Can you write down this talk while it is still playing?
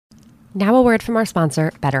Now a word from our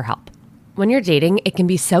sponsor, BetterHelp. When you're dating, it can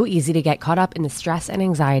be so easy to get caught up in the stress and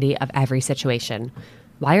anxiety of every situation.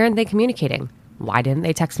 Why aren't they communicating? Why didn't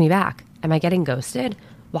they text me back? Am I getting ghosted?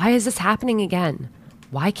 Why is this happening again?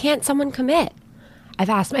 Why can't someone commit? I've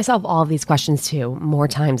asked myself all of these questions too, more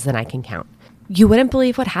times than I can count. You wouldn't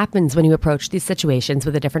believe what happens when you approach these situations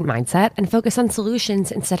with a different mindset and focus on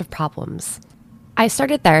solutions instead of problems. I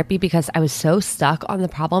started therapy because I was so stuck on the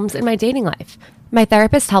problems in my dating life. My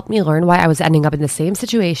therapist helped me learn why I was ending up in the same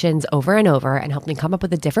situations over and over and helped me come up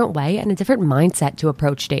with a different way and a different mindset to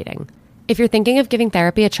approach dating. If you're thinking of giving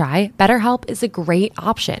therapy a try, BetterHelp is a great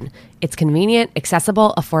option. It's convenient,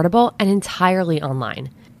 accessible, affordable, and entirely online.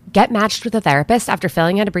 Get matched with a therapist after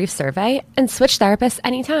filling out a brief survey and switch therapists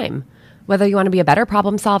anytime. Whether you want to be a better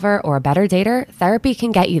problem solver or a better dater, therapy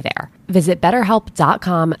can get you there. Visit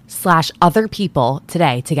betterhelp.com/otherpeople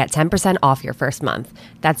today to get 10% off your first month.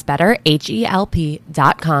 That's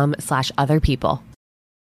betterhelp.com/otherpeople.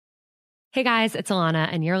 Hey guys, it's Alana,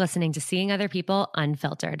 and you're listening to Seeing Other People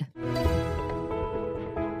Unfiltered.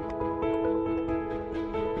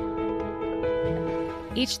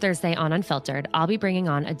 Each Thursday on Unfiltered, I'll be bringing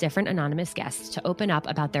on a different anonymous guest to open up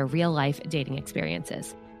about their real-life dating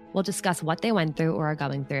experiences. We'll discuss what they went through or are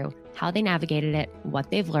going through, how they navigated it,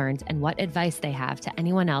 what they've learned, and what advice they have to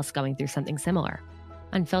anyone else going through something similar.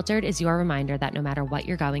 Unfiltered is your reminder that no matter what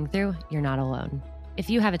you're going through, you're not alone. If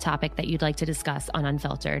you have a topic that you'd like to discuss on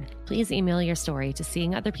Unfiltered, please email your story to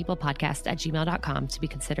seeingotherpeoplepodcast@gmail.com to be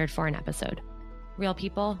considered for an episode. Real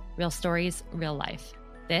people, real stories, real life.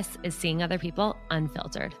 This is Seeing Other People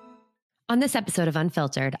Unfiltered. On this episode of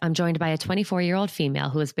Unfiltered, I'm joined by a 24-year-old female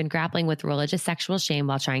who has been grappling with religious sexual shame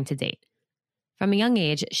while trying to date. From a young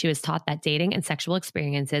age, she was taught that dating and sexual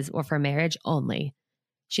experiences were for marriage only.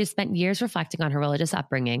 She has spent years reflecting on her religious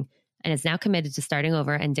upbringing and is now committed to starting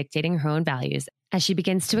over and dictating her own values as she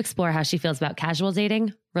begins to explore how she feels about casual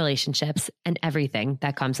dating, relationships, and everything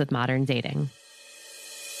that comes with modern dating.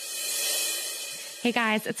 Hey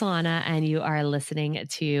guys, it's Alana, and you are listening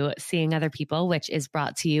to Seeing Other People, which is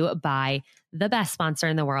brought to you by the best sponsor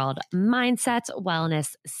in the world, Mindset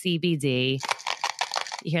Wellness CBD.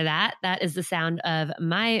 You hear that? That is the sound of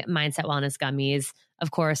my Mindset Wellness gummies.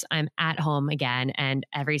 Of course, I'm at home again, and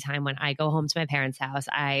every time when I go home to my parents' house,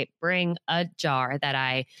 I bring a jar that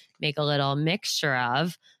I make a little mixture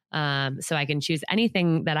of, so I can choose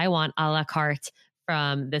anything that I want a la carte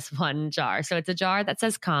from this one jar. So it's a jar that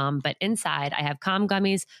says Calm, but inside I have Calm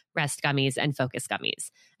gummies, Rest gummies, and Focus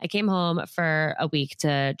gummies. I came home for a week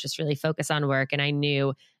to just really focus on work, and I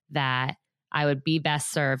knew that I would be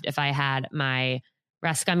best served if I had my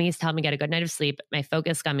Rest gummies to help me get a good night of sleep, my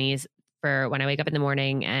Focus gummies for when I wake up in the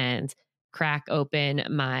morning and crack open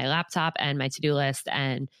my laptop and my to-do list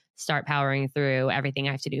and start powering through everything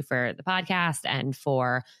I have to do for the podcast and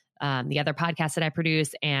for the other podcasts that I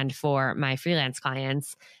produce and for my freelance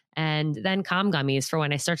clients. And then Calm gummies for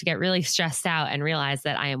when I start to get really stressed out and realize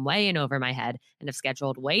that I am way in over my head and have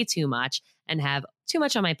scheduled way too much and have too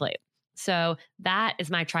much on my plate. So that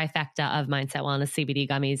is my trifecta of Mindset Wellness CBD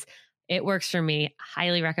gummies. It works for me.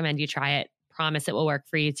 Highly recommend you try it. Promise it will work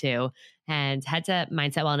for you too. And head to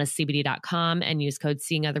mindsetwellnesscbd.com and use code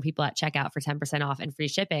Seeing Other People at checkout for 10% off and free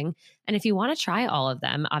shipping. And if you want to try all of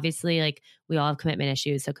them, obviously, like, we all have commitment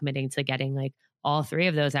issues. So committing to getting like all three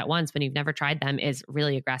of those at once when you've never tried them is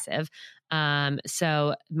really aggressive. So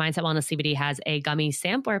Mindset Wellness CBD has a gummy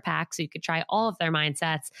sampler pack. So you could try all of their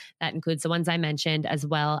mindsets. That includes the ones I mentioned, as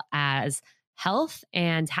well as health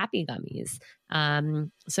and happy gummies.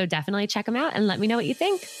 So definitely check them out and let me know what you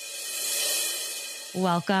think.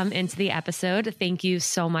 Welcome into the episode. Thank you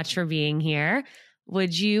so much for being here.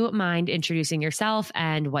 Would you mind introducing yourself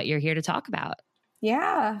and what you're here to talk about?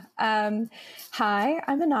 Yeah. Hi,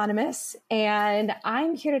 I'm Anonymous, and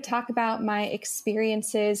I'm here to talk about my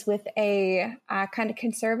experiences with a kind of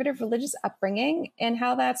conservative religious upbringing and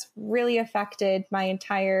how that's really affected my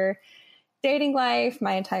entire dating life,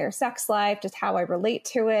 my entire sex life, just how I relate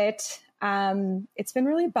to it. It's been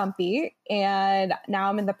really bumpy, and now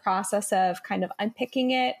I'm in the process of kind of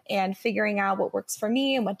unpicking it and figuring out what works for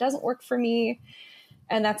me and what doesn't work for me.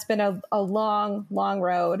 And that's been a long, long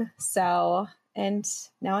road. So, and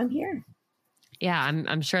now I'm here. Yeah,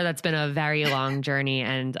 I'm sure that's been a very long journey,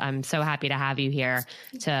 and I'm so happy to have you here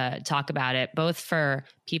to talk about it, both for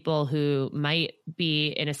people who might be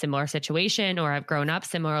in a similar situation or have grown up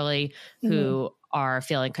similarly, who are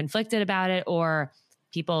feeling conflicted about it, or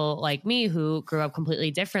people like me who grew up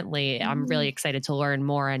completely differently. I'm really excited to learn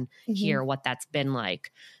more and hear what that's been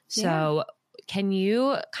like. So can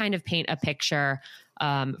you kind of paint a picture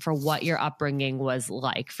for what your upbringing was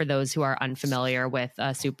like for those who are unfamiliar with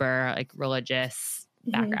a super like religious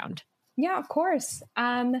background? Yeah, of course.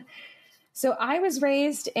 So I was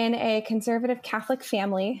raised in a conservative Catholic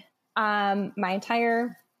family. My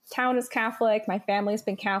entire town is Catholic. My family's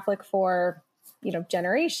been Catholic for,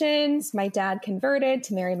 generations. My dad converted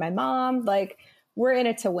to marry my mom. Like, we're in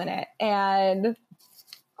it to win it. And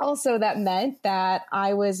also that meant that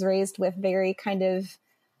I was raised with very kind of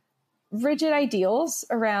rigid ideals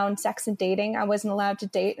around sex and dating. I wasn't allowed to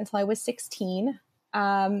date until I was 16.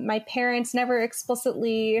 My parents never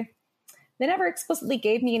explicitly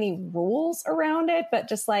gave me any rules around it, but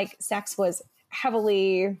just like sex was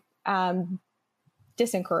heavily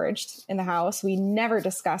disencouraged in the house. We never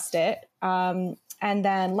discussed it. And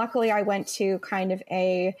then luckily I went to kind of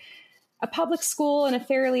a public school in a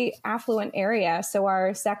fairly affluent area. So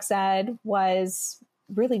our sex ed was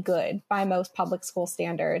really good by most public school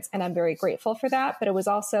standards. And I'm very grateful for that, but it was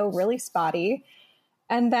also really spotty.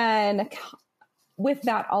 And then with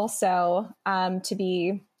that also,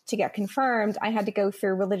 to get confirmed, I had to go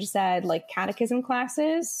through religious ed, like catechism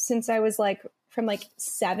classes since I was like from like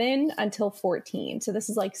 7 until 14. So this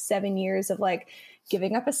is like 7 years of like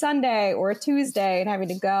giving up a Sunday or a Tuesday and having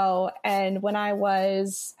to go. And when I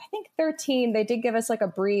was, I think 13, they did give us like a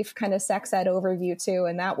brief kind of sex ed overview too.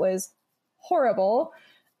 And that was horrible.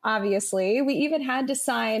 Obviously, we even had to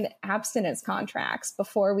sign abstinence contracts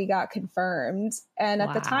before we got confirmed. And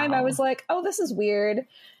at the time I was like, oh, this is weird.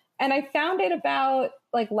 And I found it about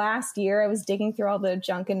like last year. I was digging through all the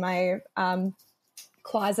junk in my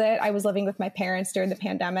closet. I was living with my parents during the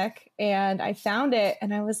pandemic and I found it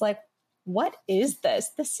and I was like, what is this?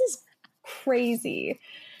 This is crazy.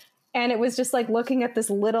 And it was just like looking at this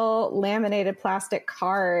little laminated plastic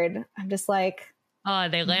card. I'm just like, oh,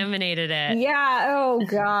 they laminated it. Yeah. Oh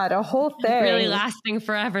God, a whole thing. Really lasting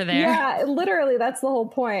forever there. Yeah, literally. That's the whole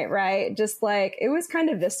point, right? Just like, it was kind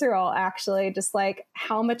of visceral, actually, just like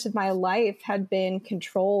how much of my life had been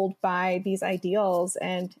controlled by these ideals.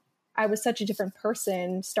 And I was such a different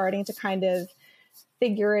person starting to kind of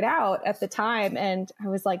figure it out at the time. And I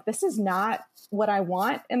was like, this is not what I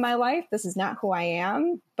want in my life. This is not who I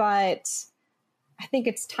am. But I think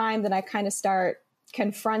it's time that I kind of start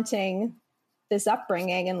confronting this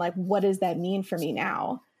upbringing and like, what does that mean for me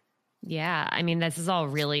now? Yeah. I mean, this is all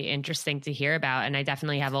really interesting to hear about. And I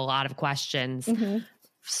definitely have a lot of questions.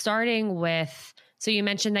 Starting with, so you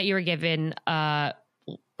mentioned that you were given a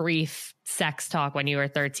brief sex talk when you were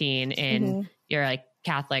 13 in your like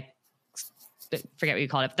Catholic, forget what you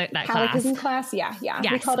called it, that catechism class. Yeah. Yes.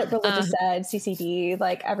 We called it religious ed, CCD.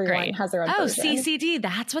 Like everyone has their own version. CCD.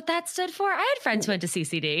 That's what that stood for. I had friends who went to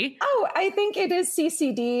CCD. Oh, I think it is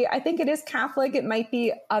CCD. I think it is Catholic. It might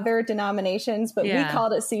be other denominations, but we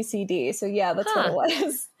called it CCD. So yeah, that's what it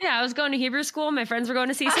was. Yeah. I was going to Hebrew school. My friends were going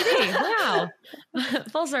to CCD. Wow.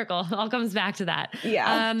 Full circle. All comes back to that.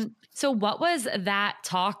 Yeah. So what was that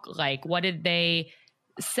talk like? What did they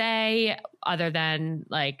say other than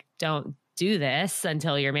like, don't do this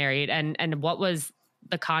until you're married? And what was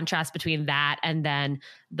the contrast between that and then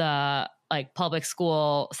the like public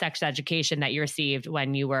school sex education that you received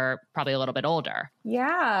when you were probably a little bit older?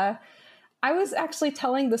 Yeah. I was actually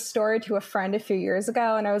telling the story to a friend a few years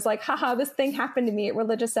ago and I was like, haha, this thing happened to me at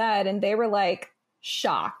religious ed. And they were like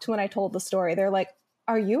shocked when I told the story. They're like,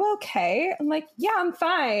 are you okay? I'm like, yeah, I'm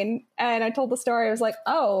fine. And I told the story. I was like,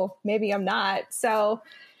 oh, maybe I'm not. So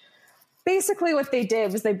basically what they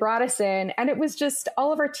did was they brought us in and it was just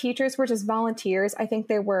all of our teachers were just volunteers. I think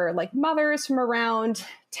they were like mothers from around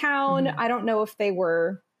town. I don't know if they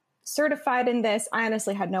were certified in this. I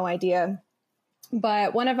honestly had no idea.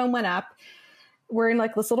 But one of them went up. We're in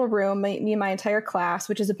like this little room, me and my entire class,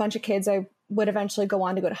 which is a bunch of kids I would eventually go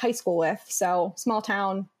on to go to high school with. So small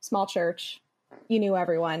town, small church, you knew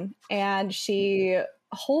everyone. And she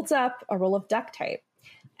holds up a roll of duct tape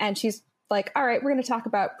and she's like, all right, we're going to talk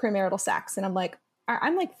about premarital sex. And I'm like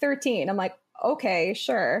 13. I'm like, okay,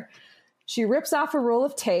 sure. She rips off a roll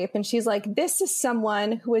of tape and she's like, this is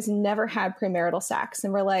someone who has never had premarital sex.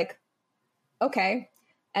 And we're like, okay.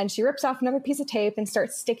 And she rips off another piece of tape and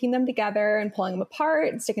starts sticking them together and pulling them apart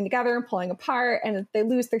and sticking together and pulling apart. And they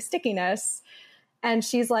lose their stickiness. And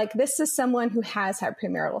she's like, this is someone who has had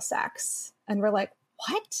premarital sex. And we're like,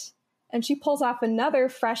 what? And she pulls off another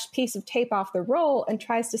fresh piece of tape off the roll and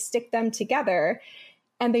tries to stick them together.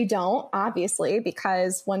 And they don't, obviously,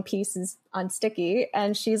 because one piece is unsticky.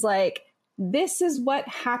 And she's like, this is what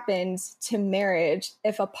happens to marriage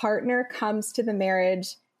if a partner comes to the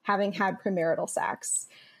marriage having had premarital sex.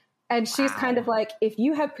 And she's kind of like, if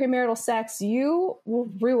you have premarital sex, you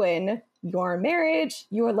will ruin your marriage.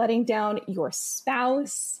 You are letting down your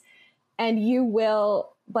spouse and you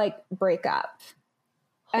will like break up.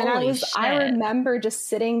 And I remember just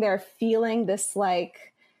sitting there feeling this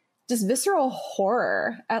like just visceral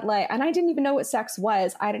horror at like, and I didn't even know what sex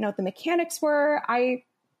was. I didn't know what the mechanics were. I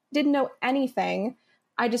didn't know anything.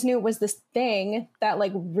 I just knew it was this thing that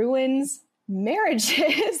like ruins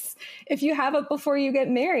marriages if you have it before you get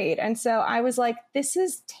married. And so I was like, this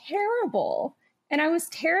is terrible. And I was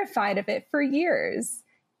terrified of it for years.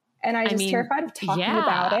 And I was terrified of talking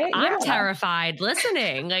about it. I'm terrified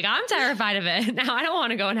listening. Like, I'm terrified of it. Now I don't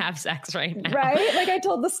want to go and have sex right now. Right? Like, I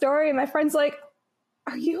told the story and my friend's like,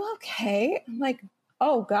 are you okay? I'm like,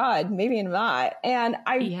 oh God, maybe not. And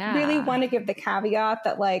I really want to give the caveat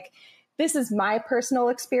that like, this is my personal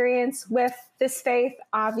experience with this faith.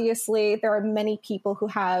 Obviously, there are many people who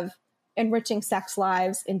have enriching sex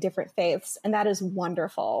lives in different faiths, and that is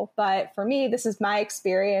wonderful. But for me, this is my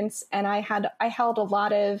experience, and I held a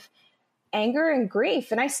lot of anger and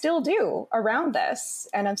grief, and I still do around this,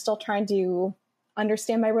 and I'm still trying to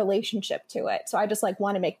understand my relationship to it. So I just like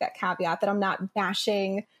want to make that caveat that I'm not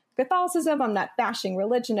bashing Catholicism, I'm not bashing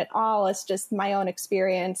religion at all. It's just my own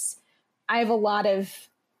experience. I have a lot of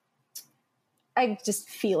just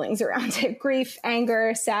feelings around it: grief,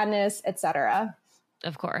 anger, sadness, etc.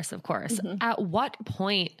 Of course. At what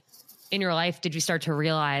point in your life did you start to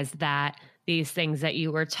realize that these things that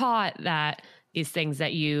you were taught, that these things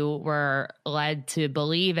that you were led to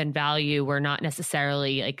believe and value were not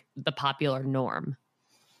necessarily like the popular norm?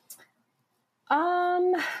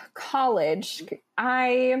 College.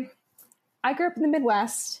 I grew up in the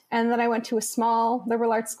Midwest, and then I went to a small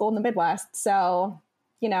liberal arts school in the Midwest. So,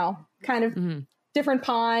 you know, kind of different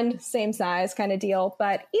pond, same size kind of deal.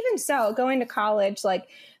 But even so, going to college, like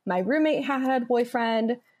my roommate had a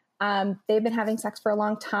boyfriend. They've been having sex for a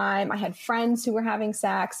long time. I had friends who were having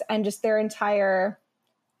sex, and just their entire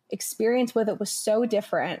experience with it was so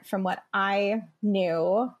different from what I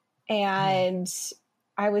knew. And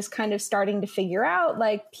I was kind of starting to figure out,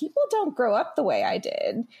 like, people don't grow up the way I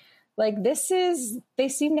did. Like, they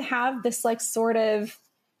seem to have this like sort of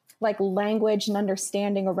like language and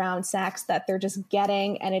understanding around sex that they're just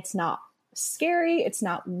getting, and it's not scary. It's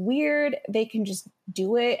not weird. They can just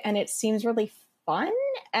do it, and it seems really fun.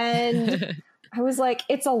 And I was like,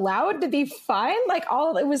 it's allowed to be fun. Like,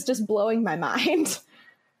 all it was just blowing my mind.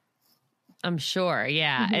 I'm sure.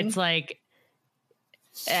 Yeah. It's like,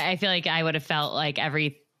 I feel like I would have felt like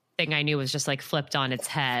everything I knew was just like flipped on its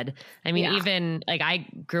head. I mean, even like I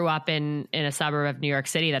grew up in a suburb of New York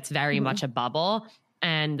City that's very much a bubble.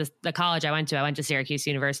 And the college I went to Syracuse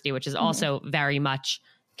University, which is also very much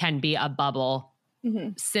can be a bubble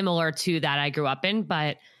similar to that I grew up in.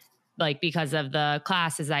 But like, because of the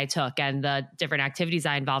classes I took and the different activities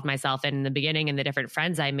I involved myself in the beginning and the different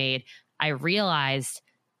friends I made, I realized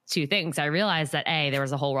two things. I realized that A, there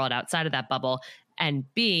was a whole world outside of that bubble, and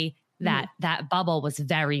B, that that bubble was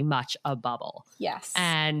very much a bubble. Yes.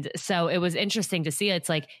 And so it was interesting to see. It's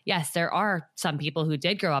like, yes, there are some people who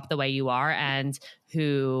did grow up the way you are and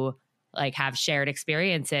who like have shared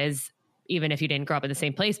experiences, even if you didn't grow up in the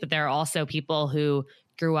same place. But there are also people who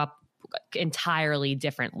grew up entirely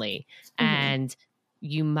differently, and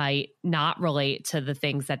you might not relate to the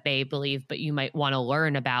things that they believe, but you might want to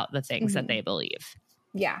learn about the things that they believe.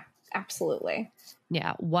 Yeah, absolutely.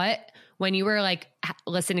 Yeah. When you were like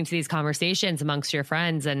listening to these conversations amongst your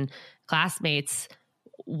friends and classmates,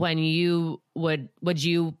 when you would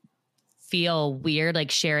you feel weird,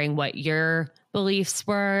 like sharing what your beliefs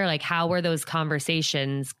were? Like, how were those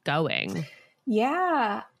conversations going?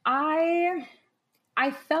 Yeah, I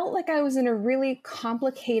felt like I was in a really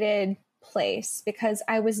complicated place because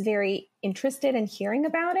I was very interested in hearing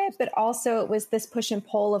about it, but also it was this push and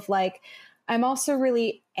pull of like, I'm also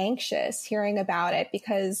really anxious hearing about it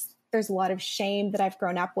because there's a lot of shame that I've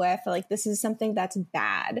grown up with. Like, this is something that's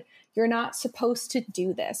bad. You're not supposed to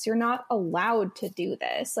do this. You're not allowed to do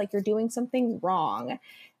this. Like, you're doing something wrong.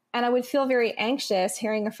 And I would feel very anxious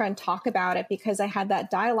hearing a friend talk about it because I had that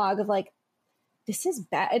dialogue of like, this is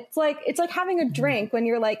bad. It's like having a drink when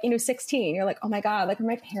you're like, 16, you're like, oh my God, like, are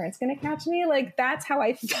my parents going to catch me? Like, that's how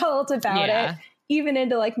I felt about it, even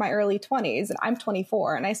into like my early 20s. And I'm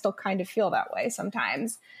 24 and I still kind of feel that way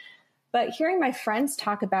sometimes. But hearing my friends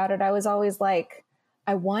talk about it, I was always like,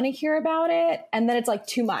 I want to hear about it. And then it's like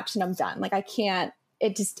too much and I'm done. Like, I can't,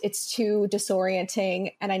 it's too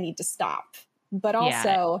disorienting and I need to stop. But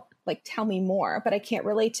also like, tell me more, but I can't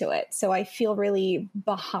relate to it. So I feel really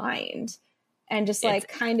behind. And just like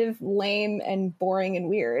kind of lame and boring and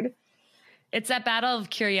weird. It's that battle of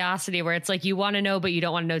curiosity where it's like you want to know, but you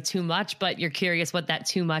don't want to know too much, but you're curious what that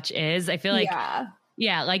too much is. I feel like,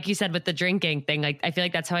 like you said with the drinking thing, like I feel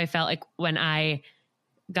like that's how I felt like when I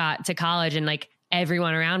got to college and like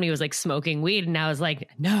everyone around me was like smoking weed. And I was like,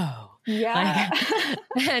 no, Yeah.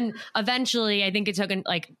 And eventually, I think it took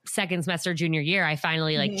like second semester junior year, I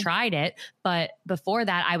finally like tried it. But before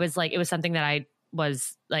that, I was like, it was something that I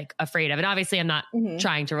was like afraid of. And obviously I'm not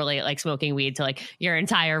trying to relate like smoking weed to like your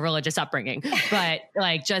entire religious upbringing, but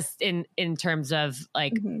like just in terms of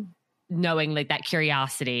like knowing like that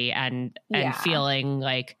curiosity and feeling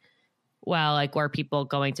like, well, like, were people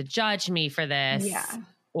going to judge me for this? Yeah.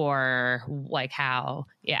 Or like how?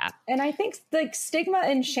 Yeah. And I think like stigma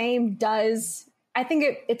and shame I think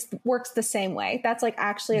it works the same way. That's like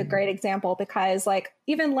actually a great example, because like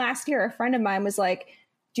even last year, a friend of mine was like,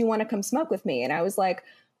 do you want to come smoke with me? And I was like,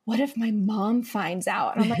 what if my mom finds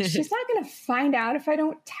out? And I'm like, she's not going to find out if I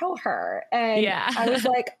don't tell her. And I was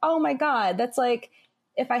like, oh my God, that's like,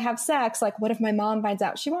 if I have sex, like, what if my mom finds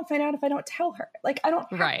out? She won't find out if I don't tell her. Like, I don't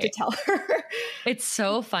have to tell her. It's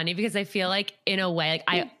so funny because I feel like in a way,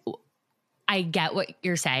 like I get what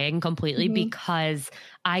you're saying completely, because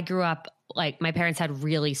I grew up, like my parents had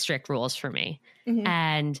really strict rules for me.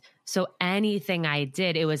 And so anything I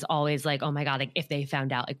did, it was always like, oh my God, like if they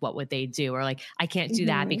found out, like what would they do? Or like, I can't do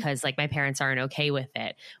that because like my parents aren't okay with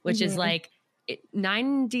it, which is like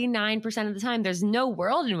 99% of the time, there's no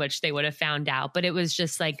world in which they would have found out. But it was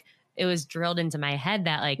just like, it was drilled into my head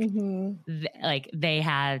that like, like they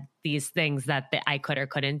had these things that I could or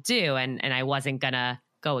couldn't do. And I wasn't gonna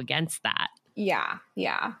go against that. Yeah.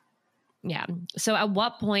 Yeah. Yeah. So at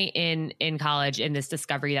what point in college, in this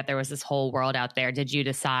discovery that there was this whole world out there, did you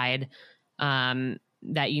decide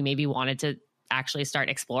that you maybe wanted to actually start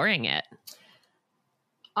exploring it?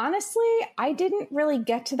 Honestly, I didn't really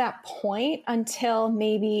get to that point until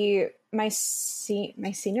maybe my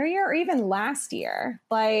senior year or even last year.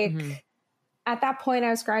 Like at that point,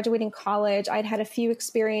 I was graduating college. I'd had a few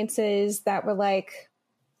experiences that were like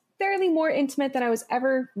fairly more intimate than I was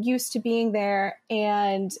ever used to being there.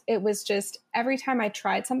 And it was just every time I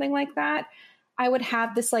tried something like that, I would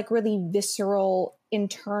have this like really visceral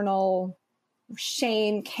internal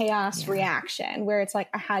shame, chaos reaction where it's like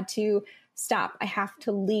I had to stop. I have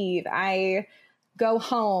to leave. I go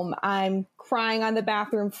home. I'm crying on the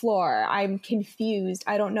bathroom floor. I'm confused.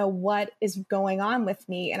 I don't know what is going on with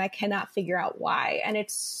me and I cannot figure out why. And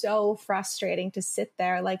it's so frustrating to sit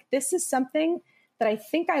there like, this is something that I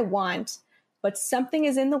think I want, but something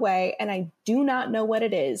is in the way and I do not know what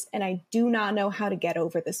it is. And I do not know how to get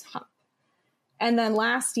over this hump. And then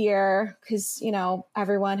last year, because, you know,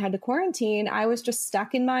 everyone had to quarantine, I was just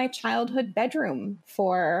stuck in my childhood bedroom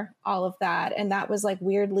for all of that. And that was like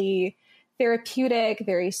weirdly therapeutic,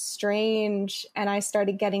 very strange. And I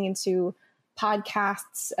started getting into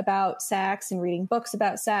podcasts about sex and reading books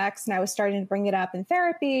about sex. And I was starting to bring it up in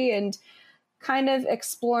therapy and kind of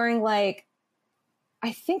exploring like,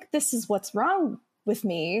 I think this is what's wrong with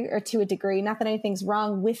me, or to a degree, not that anything's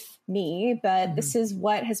wrong with me, but this is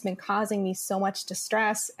what has been causing me so much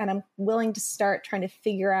distress. And I'm willing to start trying to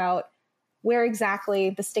figure out where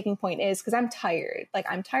exactly the sticking point is. Cause I'm tired. Like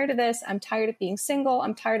I'm tired of this. I'm tired of being single.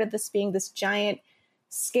 I'm tired of this being this giant,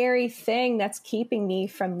 scary thing that's keeping me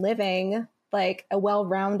from living like a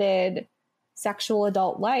well-rounded sexual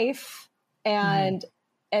adult life. And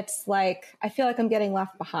it's like, I feel like I'm getting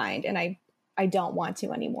left behind and I don't want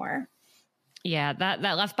to anymore. Yeah, that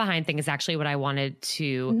left behind thing is actually what I wanted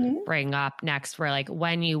to bring up next, where like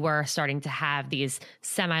when you were starting to have these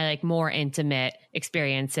semi like more intimate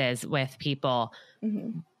experiences with people,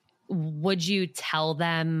 would you tell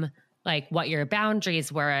them like what your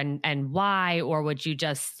boundaries were and why, or would you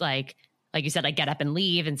just like you said, like get up and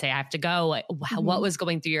leave and say, I have to go? Like, what was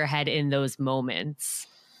going through your head in those moments?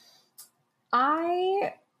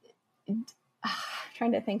 Trying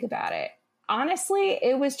to think about it. Honestly,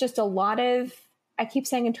 it was just a lot of, I keep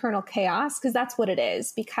saying internal chaos because that's what it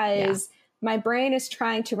is, because my brain is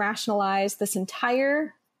trying to rationalize this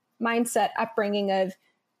entire mindset upbringing of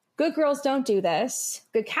good girls don't do this.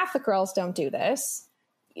 Good Catholic girls don't do this.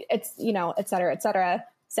 It's, you know, et cetera, et cetera.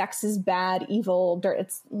 Sex is bad, evil, dirt,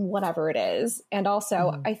 it's whatever it is. And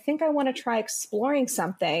also, I think I want to try exploring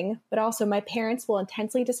something, but also my parents will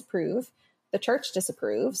intensely disapprove. The church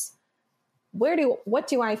disapproves. What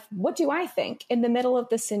do I think in the middle of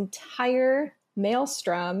this entire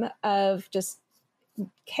maelstrom of just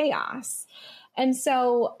chaos? And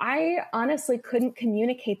so I honestly couldn't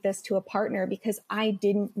communicate this to a partner because I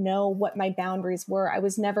didn't know what my boundaries were. I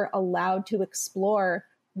was never allowed to explore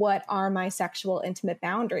what are my sexual intimate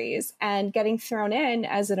boundaries. And getting thrown in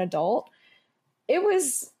as an adult, it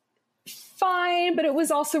was fine, but it was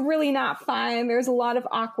also really not fine. There was a lot of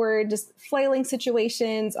awkward, just flailing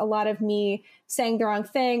situations, a lot of me saying the wrong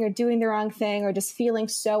thing or doing the wrong thing or just feeling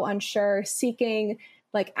so unsure, seeking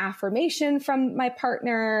like affirmation from my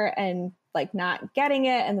partner and like not getting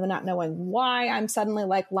it and then not knowing why I'm suddenly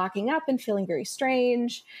like locking up and feeling very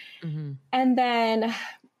strange. Mm-hmm. And then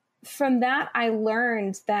from that, I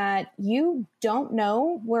learned that you don't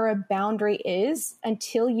know where a boundary is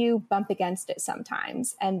until you bump against it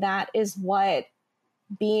sometimes. And that is what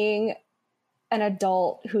being an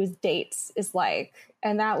adult who dates is like.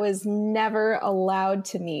 And that was never allowed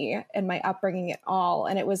to me in my upbringing at all.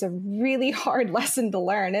 And it was a really hard lesson to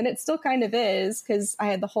learn. And it still kind of is, because I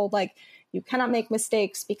had the whole like, you cannot make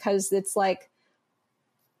mistakes because it's like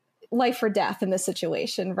life or death in this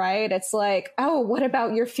situation, right? It's like, oh, what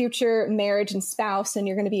about your future marriage and spouse? And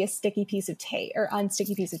you're going to be a sticky piece of tape or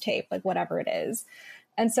unsticky piece of tape, like whatever it is.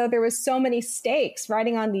 And so there was so many stakes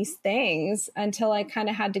riding on these things until I kind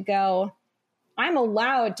of had to go, I'm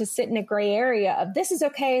allowed to sit in a gray area of this is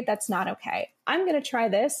okay, that's not okay. I'm going to try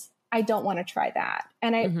this. I don't want to try that.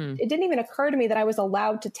 And it didn't even occur to me that I was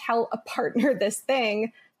allowed to tell a partner this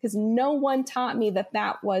thing, because no one taught me that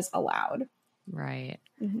that was allowed. Right.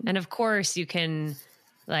 And of course you can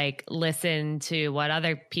like listen to what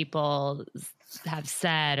other people have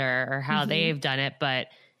said or how they've done it,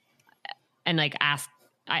 and like ask,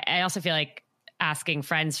 I also feel like asking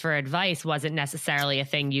friends for advice wasn't necessarily a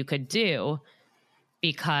thing you could do,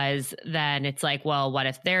 because then it's like, well, what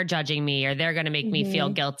if they're judging me or they're going to make me feel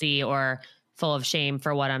guilty or full of shame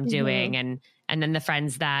for what I'm doing? And then the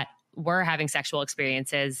friends that were having sexual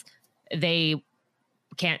experiences, they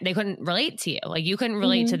couldn't relate to you. Like you couldn't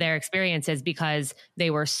relate to their experiences because they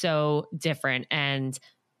were so different and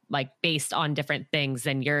like based on different things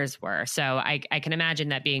than yours were. So I can imagine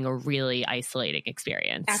that being a really isolating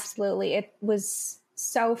experience. Absolutely. It was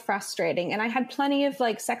so frustrating. And I had plenty of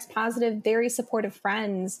like sex positive, very supportive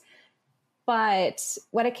friends. But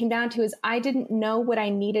what it came down to is I didn't know what I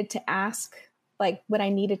needed to ask, like what I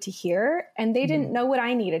needed to hear. And they didn't know what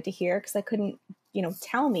I needed to hear because I couldn't,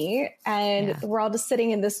 tell me. And we're all just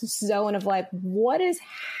sitting in this zone of like, what is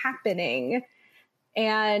happening?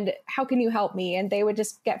 And how can you help me? And they would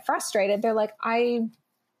just get frustrated. They're like, I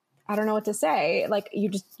don't know what to say. Like, you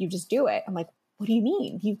just do it. I'm like, what do you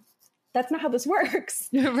mean? That's not how this works.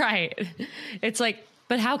 Right. It's like,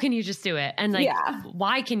 but how can you just do it? And like,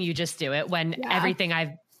 why can you just do it when everything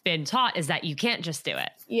I've been taught is that you can't just do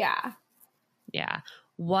it? Yeah. Yeah.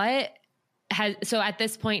 So at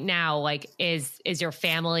this point now, like, is your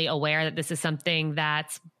family aware that this is something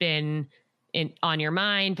that's been on your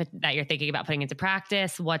mind, but that you're thinking about putting into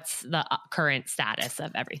practice? What's the current status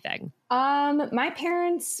of everything? My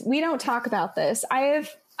parents, we don't talk about this. I have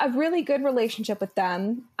a really good relationship with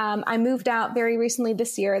them. I moved out very recently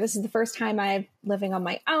this year. This is the first time I'm living on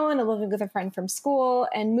my own. I'm living with a friend from school,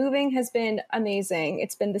 and moving has been amazing.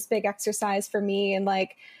 It's been this big exercise for me and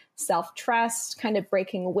like self-trust, kind of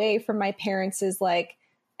breaking away from my parents' like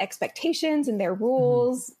expectations and their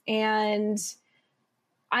rules. And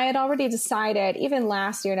I had already decided, even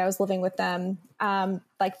last year, and I was living with them,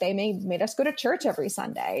 like they made us go to church every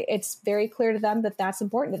Sunday. It's very clear to them that that's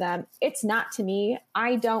important to them. It's not to me.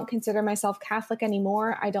 I don't consider myself Catholic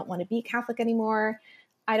anymore. I don't want to be Catholic anymore.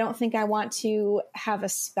 I don't think I want to have a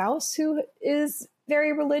spouse who is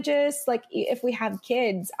very religious. Like if we have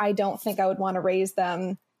kids, I don't think I would want to raise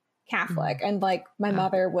them Catholic. And like my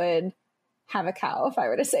mother would have a cow if I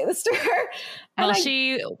were to say this to her. Well,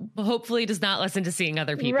 she hopefully does not listen to Seeing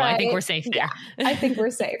Other People. Right. I think we're safe there. Yeah, I think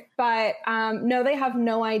we're safe. But no, they have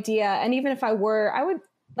no idea. And even if I were, I would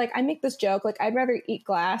like, I make this joke, like I'd rather eat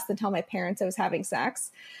glass than tell my parents I was having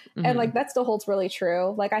sex. And like, that still holds really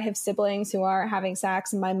true. Like I have siblings who are having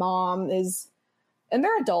sex, and my mom is, and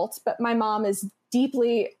they're adults, but my mom is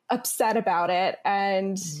deeply upset about it.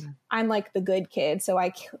 And I'm like the good kid. So I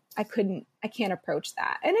can't approach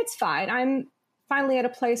that. And it's fine. I'm finally at a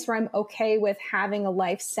place where I'm okay with having a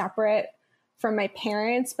life separate from my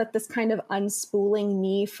parents, but this kind of unspooling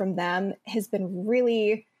me from them has been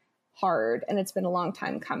really hard, and it's been a long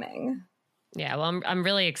time coming. Yeah. Well, I'm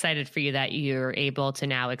really excited for you that you're able to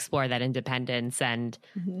now explore that independence and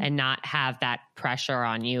not have that pressure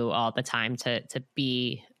on you all the time to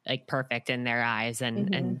be like perfect in their eyes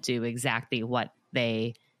and do exactly what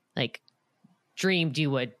they like dreamed you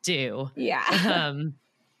would do. Yeah.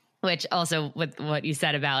 Which also with what you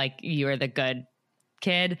said about like, you were the good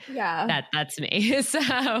kid. Yeah. That's me.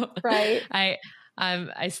 So right.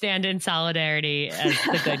 I stand in solidarity as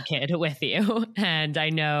the good kid with you. And I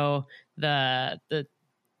know the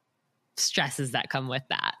stresses that come with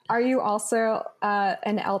that. Are you also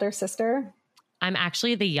an elder sister? I'm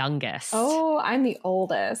actually the youngest. Oh, I'm the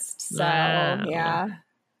oldest. So yeah.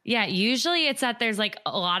 Yeah. Usually it's that there's like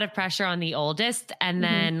a lot of pressure on the oldest. And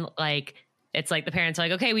then like, it's like the parents are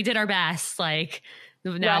like, okay, we did our best. Like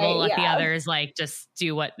Now we'll let the yeah. others like just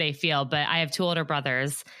do what they feel. But I have two older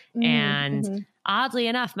brothers, Mm-hmm. and oddly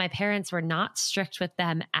enough, my parents were not strict with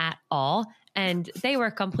them at all. And they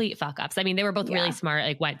were complete fuck ups. I mean, they were both really smart,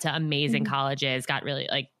 like went to amazing colleges, got really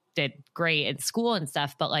like did great in school and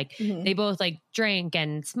stuff. But like they both like drank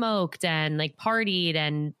and smoked and like partied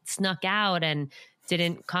and snuck out and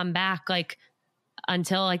didn't come back like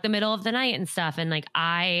until like the middle of the night and stuff. And like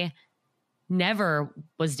I never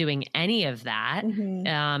was doing any of that.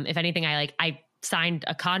 If anything, I signed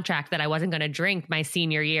a contract that I wasn't going to drink my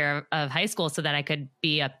senior year of high school so that I could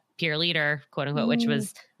be a peer leader, quote unquote, which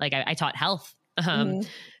was like, I taught health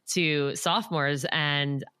to sophomores.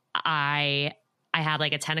 And I had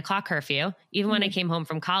like a 10 o'clock curfew. Even when I came home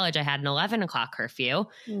from college, I had an 11 o'clock curfew.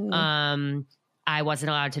 I wasn't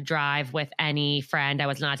allowed to drive with any friend. I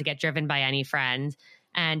wasn't allowed to get driven by any friend.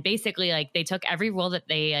 And basically like they took every rule that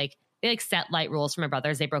they set light rules for my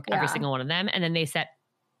brothers. They broke every single one of them. And then they set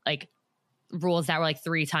like rules that were like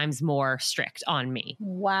 3 times more strict on me.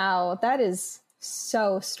 Wow. That is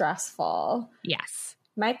so stressful. Yes.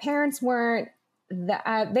 My parents weren't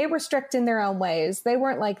that, they were strict in their own ways. They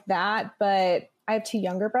weren't like that, but I have 2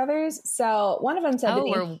 younger brothers. So one of them said to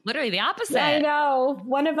me, we're literally the opposite. I know.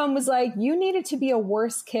 One of them was like, you needed to be a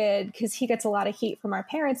worse kid because he gets a lot of heat from our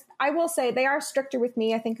parents. I will say they are stricter with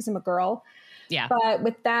me, I think, because I'm a girl. Yeah. But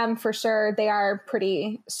with them, for sure, they are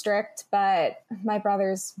pretty strict. But my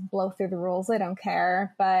brothers blow through the rules. They don't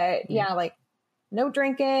care. But yeah, like no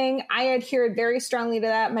drinking. I adhered very strongly to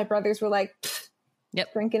that. My brothers were like,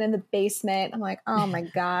 drinking in the basement. I'm like, oh my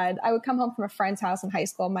God. I would come home from a friend's house in high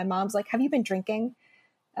school. My mom's like, have you been drinking?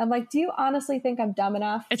 I'm like, do you honestly think I'm dumb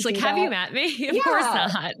enough? It's like, have you met me? Of course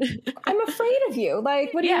not. I'm afraid of you.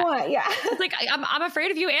 Like, what do you want? Yeah. It's like, I'm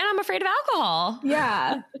afraid of you and I'm afraid of alcohol.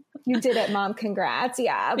 Yeah. You did it, Mom. Congrats.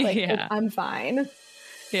 Yeah. Like, I'm fine.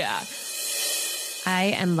 Yeah. I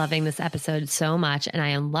am loving this episode so much, and I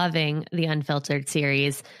am loving the Unfiltered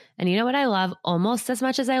series. And you know what I love almost as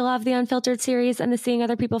much as I love the Unfiltered series and the Seeing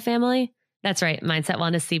Other People family? That's right. Mindset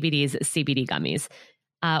Wellness CBD's CBD gummies.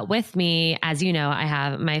 With me, as you know, I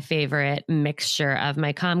have my favorite mixture of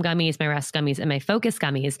my Calm gummies, my Rest gummies, and my Focus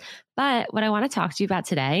gummies. But what I want to talk to you about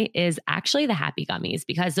today is actually the Happy gummies,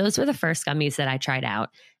 because those were the first gummies that I tried out.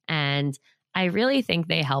 And I really think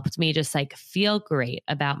they helped me just like feel great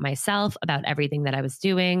about myself, about everything that I was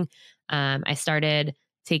doing. I started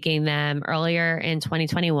taking them earlier in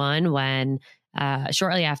 2021 when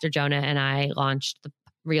shortly after Jonah and I relaunched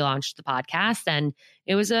the podcast. And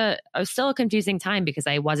it was still a confusing time because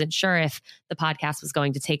I wasn't sure if the podcast was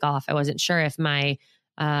going to take off. I wasn't sure if my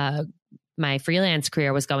freelance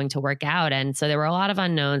career was going to work out. And so there were a lot of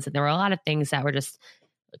unknowns, and there were a lot of things that were just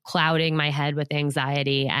clouding my head with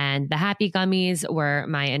anxiety. And the Happy gummies were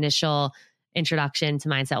my initial introduction to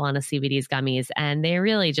Mindset Wellness CBD's gummies. And they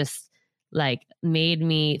really just like made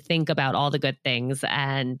me think about all the good things.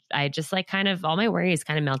 And I just like kind of all my worries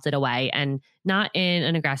kind of melted away, and not in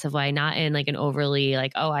an aggressive way, not in like an overly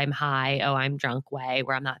like, oh, I'm high, oh, I'm drunk way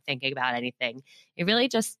where I'm not thinking about anything. It really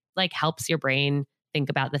just like helps your brain think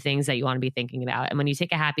about the things that you want to be thinking about. And when you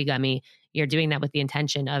take a Happy gummy, you're doing that with the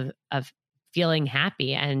intention of feeling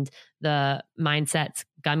happy. And the Mindset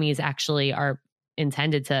gummies actually are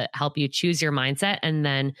intended to help you choose your mindset, and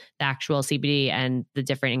then the actual CBD and the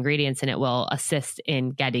different ingredients in it will assist in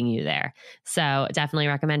getting you there. So definitely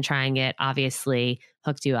recommend trying it. Obviously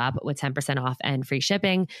hooked you up with 10% off and free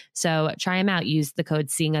shipping. So try them out. Use the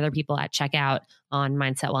code Seeing Other People at checkout on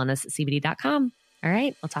mindsetwellnesscbd.com. All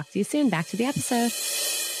right. I'll talk to you soon. Back to the episode.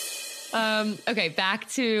 Okay, back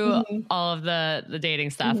to all of the dating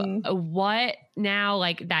stuff. What now,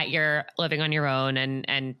 like that you're living on your own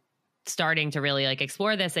and starting to really like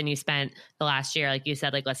explore this, and you spent the last year, like you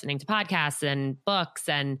said, like listening to podcasts and books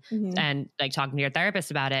and like talking to your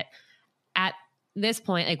therapist about it. At this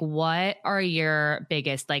point, like what are your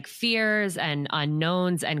biggest like fears and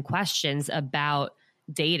unknowns and questions about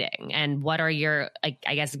dating, and what are your like,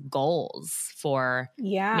 I guess, goals for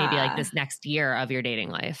maybe like this next year of your dating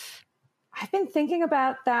life? I've been thinking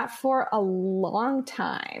about that for a long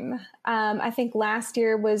time. I think last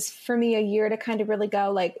year was for me a year to kind of really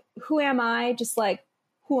go like, who am I? Just like,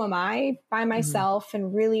 who am I by myself,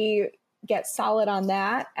 and really get solid on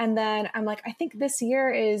that. And then I'm like, I think this year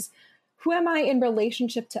is, who am I in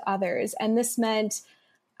relationship to others? And this meant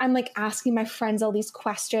I'm like asking my friends all these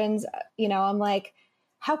questions. You know, I'm like,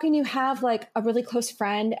 how can you have like a really close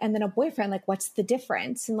friend and then a boyfriend? Like, what's the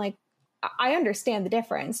difference? And like, I understand the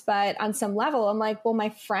difference, but on some level, I'm like, well, my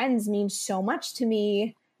friends mean so much to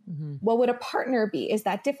me. What would a partner be? Is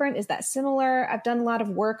that different? Is that similar? I've done a lot of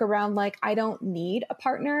work around like, I don't need a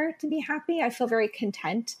partner to be happy. I feel very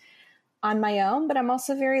content on my own, but I'm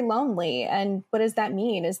also very lonely. And what does that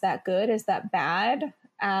mean? Is that good? Is that bad?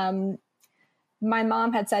 My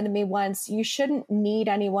mom had said to me once, you shouldn't need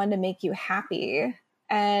anyone to make you happy.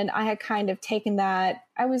 And I had kind of taken that.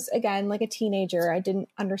 I was, again, like a teenager. I didn't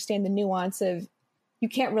understand the nuance of you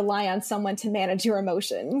can't rely on someone to manage your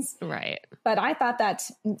emotions. Right. But I thought that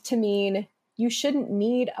to mean you shouldn't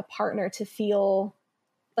need a partner to feel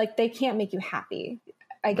like they can't make you happy.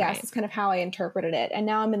 I guess Right. is kind of how I interpreted it. And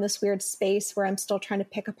now I'm in this weird space where I'm still trying to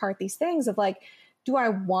pick apart these things of like, do I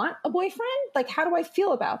want a boyfriend? Like, how do I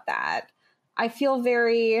feel about that? I feel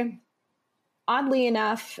very, oddly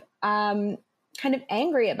enough, kind of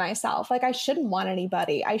angry at myself. Like, I shouldn't want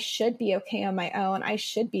anybody. I should be okay on my own. I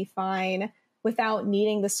should be fine without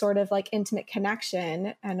needing this sort of like intimate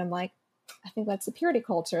connection. And I'm like, I think that's the purity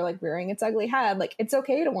culture, like rearing its ugly head. Like, it's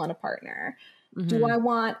okay to want a partner. Mm-hmm. Do I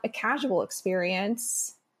want a casual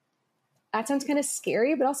experience? That sounds kind of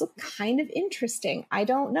scary, but also kind of interesting. I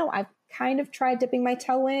don't know. I've kind of tried dipping my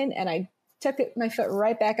toe in and I took my foot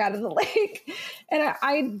right back out of the lake. And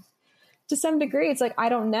I to some degree, it's like, I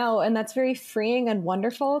don't know. And that's very freeing and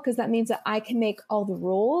wonderful because that means that I can make all the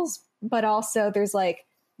rules, but also there's like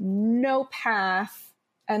no path.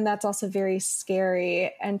 And that's also very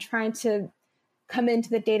scary. And trying to come into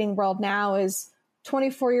the dating world now is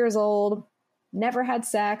 24 years old, never had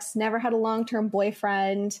sex, never had a long-term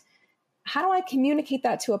boyfriend. How do I communicate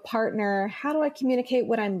that to a partner? How do I communicate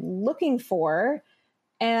what I'm looking for?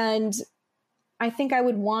 And I think I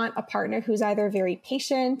would want a partner who's either very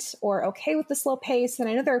patient or okay with the slow pace. And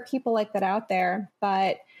I know there are people like that out there,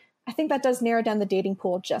 but I think that does narrow down the dating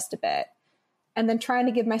pool just a bit. And then trying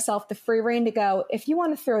to give myself the free rein to go, if you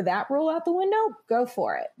want to throw that rule out the window, go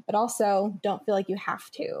for it. But also don't feel like you have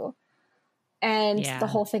to. And the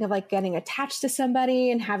whole thing of like getting attached to somebody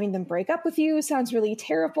and having them break up with you sounds really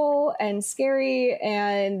terrible and scary.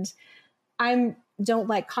 And I don't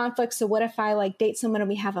like conflict. So what if I like date someone and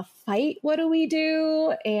we have a fight? What do we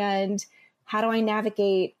do? And how do I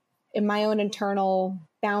navigate in my own internal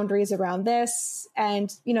boundaries around this?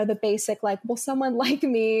 And, you know, the basic, like, will someone like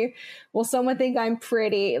me? Will someone think I'm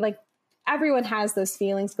pretty? Like, everyone has those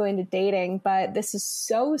feelings going to dating, but this is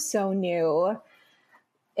so, so new.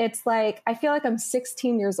 It's like, I feel like I'm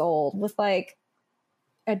 16 years old with like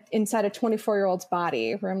inside a 24-year-old's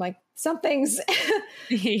body where I'm like, something's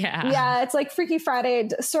yeah, it's like Freaky Friday,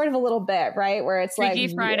 sort of a little bit, right? Where it's Freaky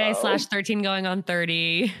like Friday / 13 going on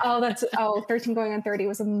 30. 13 going on 30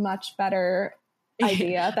 was a much better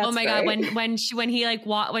idea. That's oh my great.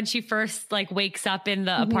 God. When she first like wakes up in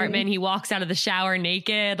the apartment, he walks out of the shower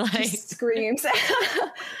naked, like just screams.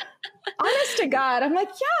 Honest to God, I'm like,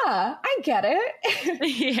 yeah, I get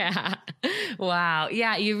it. Yeah. Wow.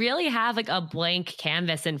 Yeah. You really have like a blank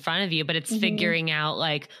canvas in front of you, but it's figuring out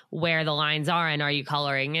like where the lines are and are you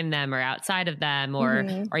coloring in them or outside of them, or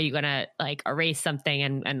are you going to like erase something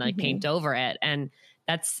and like paint over it? And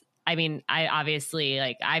that's, I mean, I obviously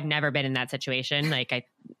like, I've never been in that situation. Like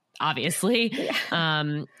when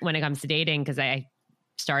it comes to dating, cause I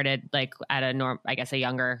started like at a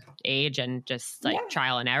younger age and just like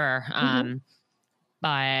trial and error.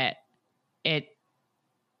 But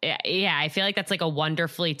I feel like that's like a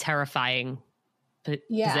wonderfully terrifying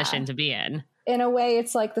position to be in. In a way,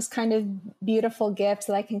 it's like this kind of beautiful gift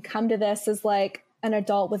that I can come to this as like an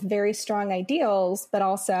adult with very strong ideals, but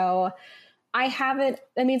also that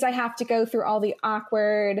means I have to go through all the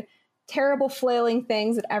awkward, terrible flailing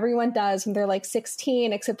things that everyone does when they're like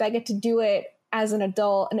 16, except I get to do it as an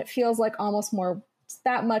adult, and it feels like almost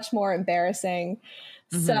that much more embarrassing.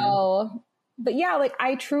 So, but yeah, like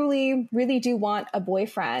I truly really do want a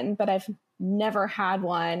boyfriend, but I've never had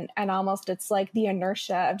one. And almost it's like the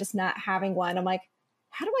inertia of just not having one. I'm like,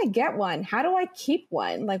 how do I get one? How do I keep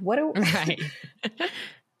one? Like, right.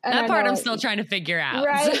 That part I'm still trying to figure out.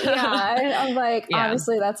 Right. Yeah. I'm like,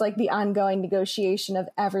 obviously that's like the ongoing negotiation of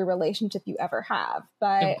every relationship you ever have.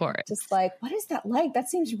 But of course, just like, what is that like? That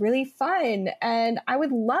seems really fun. And I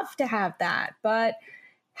would love to have that. But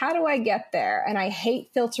how do I get there? And I hate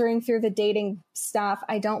filtering through the dating stuff.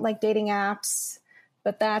 I don't like dating apps,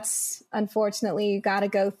 but that's unfortunately, you got to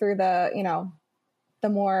go through the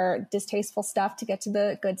more distasteful stuff to get to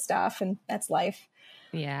the good stuff. And that's life.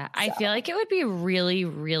 Yeah. I feel like it would be really,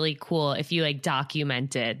 really cool if you like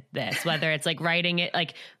documented this, whether it's like writing it,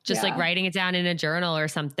 like just like writing it down in a journal or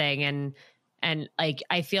something. And like,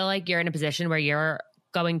 I feel like you're in a position where you're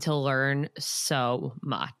going to learn so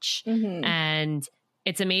much. And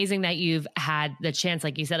it's amazing that you've had the chance,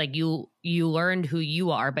 like you said, like you learned who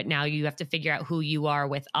you are, but now you have to figure out who you are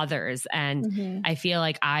with others. And I feel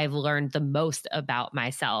like I've learned the most about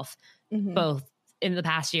myself, both in the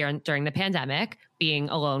past year during the pandemic, being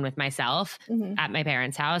alone with myself at my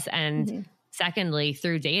parents' house. And secondly,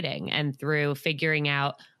 through dating and through figuring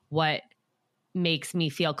out what makes me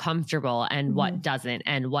feel comfortable and what doesn't,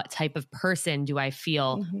 and what type of person do I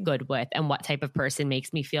feel good with, and what type of person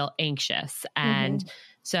makes me feel anxious. And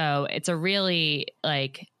so it's a really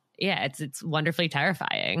like, yeah, it's wonderfully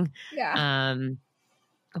terrifying. Yeah.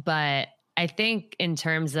 But I think in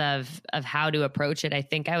terms of how to approach it, I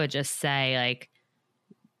think I would just say like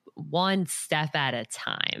one step at a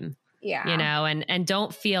time. Yeah. You know, and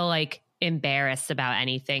don't feel like embarrassed about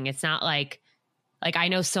anything. It's not like I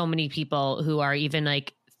know so many people who are even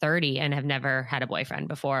like 30 and have never had a boyfriend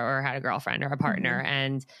before or had a girlfriend or a partner.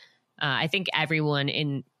 And I think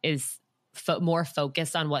everyone is more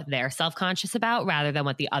focused on what they're self-conscious about rather than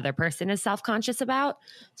what the other person is self-conscious about.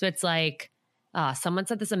 So it's like, someone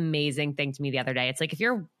said this amazing thing to me the other day. It's like, if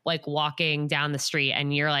you're like walking down the street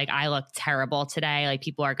and you're like, I look terrible today, like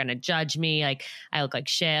people are going to judge me, like I look like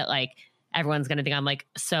shit, like everyone's going to think I'm like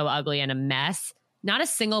so ugly and a mess. Not a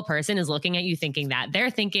single person is looking at you thinking that.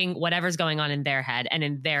 They're thinking whatever's going on in their head and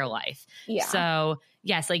in their life. Yeah. So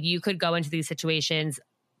yes, like you could go into these situations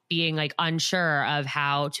being like unsure of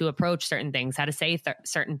how to approach certain things, how to say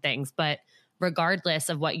certain things. But regardless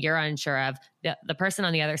of what you're unsure of, the person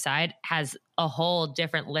on the other side has a whole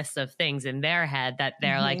different list of things in their head that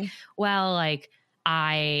they're like, well, like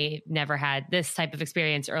I never had this type of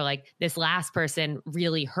experience, or like this last person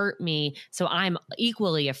really hurt me, so I'm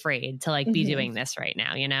equally afraid to like be doing this right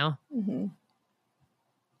now, you know?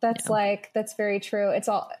 That's that's very true. It's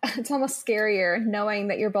almost scarier knowing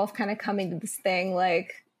that you're both kind of coming to this thing.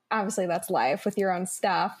 Like, obviously that's life with your own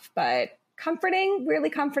stuff, but comforting,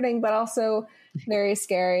 really comforting, but also very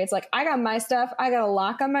scary. It's like, I got my stuff. I got a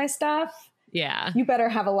lock on my stuff. Yeah. You better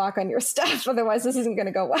have a lock on your stuff. Otherwise this isn't going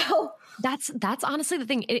to go well. That's honestly the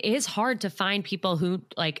thing. It is hard to find people who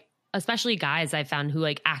like, especially guys I've found who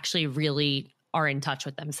like actually really are in touch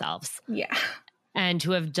with themselves. Yeah. And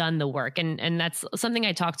who have done the work. And that's something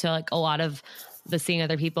I talk to like a lot of the Seeing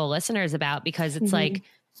Other People listeners about, because it's like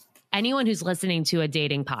anyone who's listening to a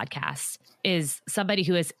dating podcast is somebody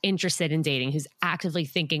who is interested in dating, who's actively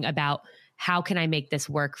thinking about how can I make this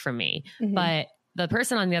work for me? But the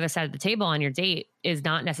person on the other side of the table on your date is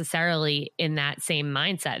not necessarily in that same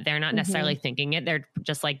mindset. They're not necessarily thinking it. They're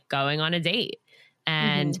just like going on a date.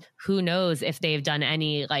 And who knows if they've done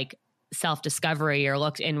any like self-discovery or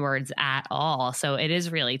looked inwards at all. So it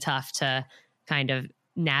is really tough to kind of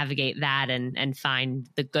navigate that and find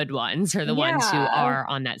the good ones, or the ones who are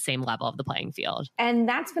on that same level of the playing field. And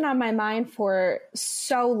that's been on my mind for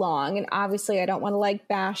so long. And obviously I don't want to like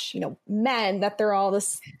bash, men that they're all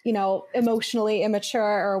this, emotionally immature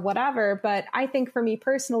or whatever. But I think for me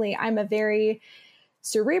personally, I'm a very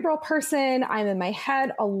cerebral person. I'm in my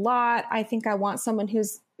head a lot. I think I want someone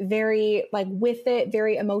who's very like with it,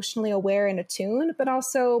 very emotionally aware and attuned, but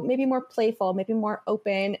also maybe more playful, maybe more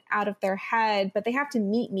open out of their head, but they have to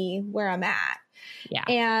meet me where I'm at. Yeah.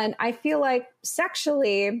 And I feel like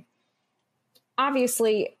sexually,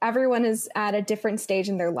 obviously everyone is at a different stage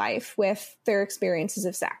in their life with their experiences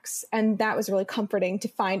of sex. And that was really comforting to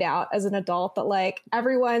find out as an adult that like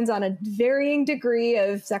everyone's on a varying degree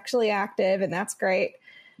of sexually active, and that's great.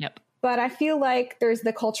 Yep. But I feel like there's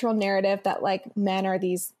the cultural narrative that like men are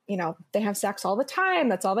these, they have sex all the time.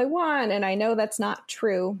 That's all they want. And I know that's not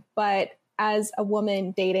true. But as a woman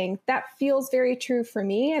dating, that feels very true for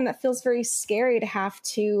me. And that feels very scary to have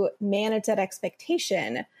to manage that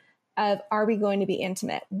expectation of, are we going to be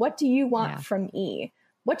intimate? What do you want from me?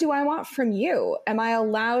 What do I want from you? Am I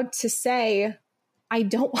allowed to say, I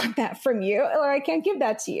don't want that from you, or I can't give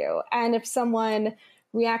that to you? And if someone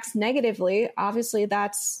reacts negatively, obviously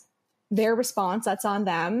that's their response, that's on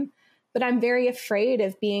them. But I'm very afraid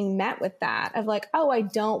of being met with that, of like, oh, I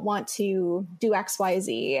don't want to do X, Y,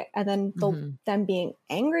 Z. And then them being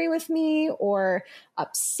angry with me or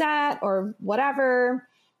upset or whatever.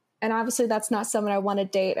 And obviously that's not someone I want to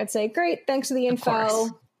date. I'd say, great, thanks for the info.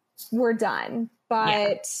 We're done.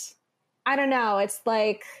 But I don't know. It's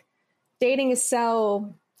like dating is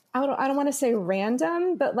so, I don't want to say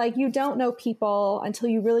random, but like you don't know people until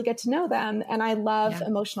you really get to know them. And I love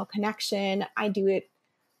emotional connection. I do it.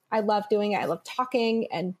 I love doing it. I love talking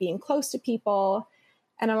and being close to people.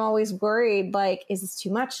 And I'm always worried, like, is this too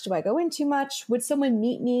much? Do I go in too much? Would someone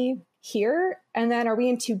meet me here? And then are we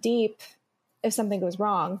in too deep if something goes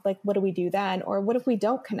wrong? Like, what do we do then? Or what if we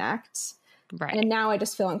don't connect? Right. And now I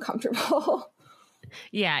just feel uncomfortable.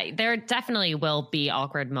 Yeah, there definitely will be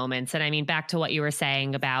awkward moments. And I mean, back to what you were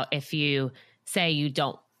saying about if you say you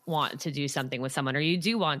don't want to do something with someone, or you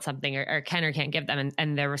do want something or can or can't give them,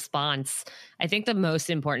 and their response, I think the most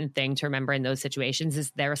important thing to remember in those situations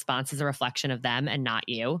is their response is a reflection of them and not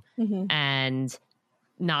you. And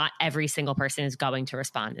not every single person is going to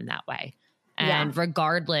respond in that way. And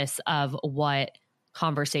regardless of what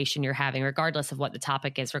conversation you're having, regardless of what the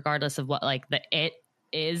topic is, regardless of what like it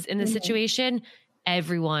is in the situation,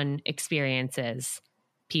 everyone experiences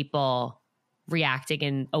people reacting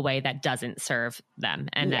in a way that doesn't serve them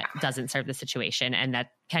and that doesn't serve the situation, and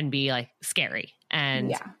that can be like scary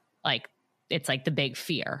and like it's like the big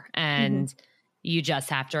fear, and you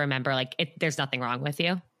just have to remember like there's nothing wrong with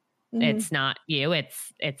you. It's not you,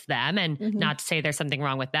 it's them, and not to say there's something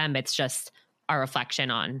wrong with them, it's just a reflection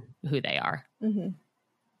on who they are. Thank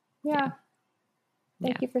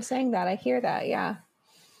you for saying that. I hear that.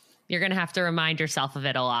 You're going to have to remind yourself of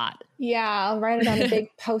it a lot. I'll write it on a big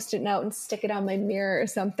Post-it note and stick it on my mirror or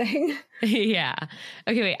something. Okay,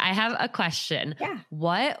 wait. I have a question.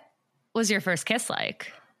 What was your first kiss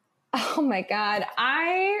like? Oh my God.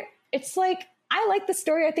 I like the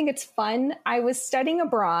story. I think it's fun. I was studying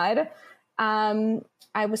abroad. I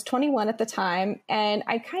was 21 at the time, and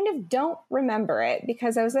I kind of don't remember it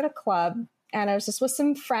because I was at a club and I was just with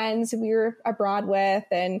some friends we were abroad with,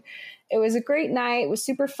 and it was a great night. It was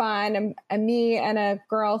super fun. And me and a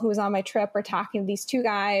girl who was on my trip were talking to these two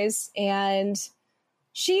guys, and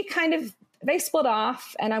they split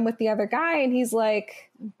off, and I'm with the other guy, and he's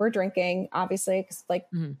like, we're drinking, obviously, because like,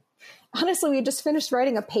 honestly, we had just finished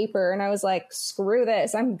writing a paper, and I was like, screw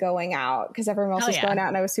this, I'm going out, because everyone else was going out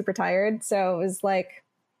and I was super tired. So it was like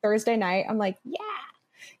Thursday night. I'm like,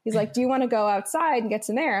 he's like, do you want to go outside and get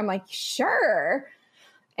some air? I'm like, sure.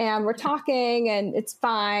 And we're talking, and it's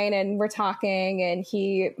fine. And we're talking, and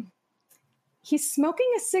he's smoking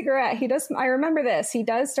a cigarette. I remember this. He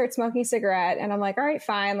does start smoking a cigarette, and I'm like, all right,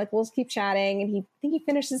 fine. Like, we'll just keep chatting. And I think he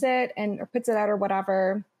finishes it or puts it out or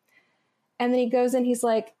whatever. And then he goes in, he's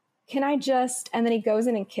like, can I just, and then he goes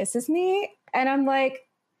in and kisses me. And I'm like,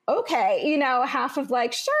 okay, half of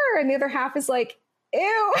like, sure. And the other half is like,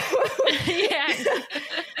 ew.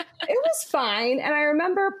 It was fine. And I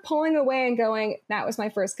remember pulling away and going, that was my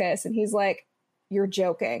first kiss. And he's like, you're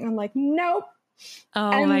joking. I'm like, nope.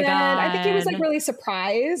 Oh my God. I think he was like really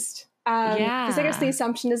surprised. Because I guess the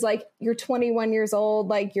assumption is like, you're 21 years old,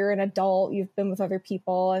 like you're an adult, you've been with other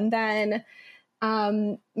people. And then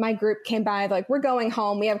my group came by, like, we're going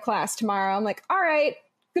home, we have class tomorrow. I'm like, all right,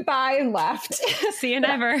 goodbye, and left. See you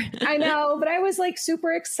never. I know, but I was like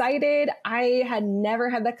super excited. I had never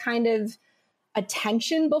had that kind of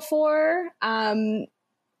attention before. And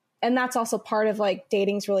that's also part of like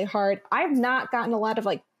dating's really hard. I've not gotten a lot of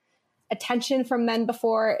like attention from men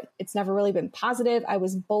before. It's never really been positive. I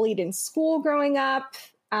was bullied in school growing up.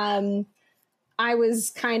 I was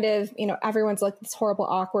kind of, everyone's like this horrible,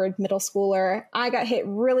 awkward middle schooler. I got hit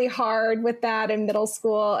really hard with that in middle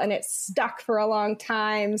school, and it stuck for a long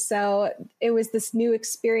time. So it was this new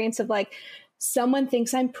experience of like, someone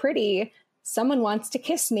thinks I'm pretty. Someone wants to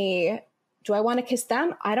kiss me. Do I want to kiss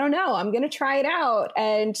them? I don't know. I'm going to try it out.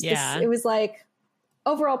 And it was like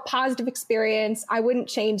overall positive experience. I wouldn't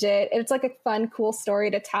change it. It's like a fun, cool story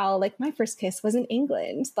to tell. Like, my first kiss was in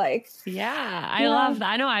England. Like, I love that.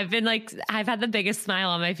 I know I've had the biggest smile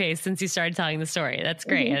on my face since you started telling the story. That's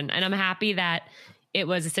great. And I'm happy that it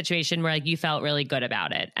was a situation where like you felt really good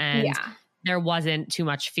about it and there wasn't too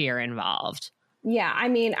much fear involved. I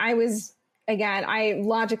mean, I'm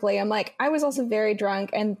like, I was also very drunk,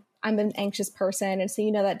 and I'm an anxious person. And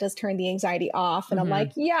so, that does turn the anxiety off. And I'm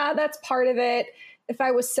like, that's part of it. If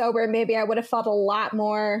I was sober, maybe I would have felt a lot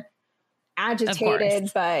more agitated.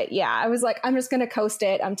 But I was like, I'm just going to coast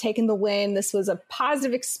it. I'm taking the win. This was a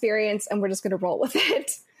positive experience, and we're just going to roll with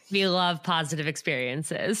it. We love positive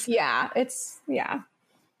experiences. Yeah.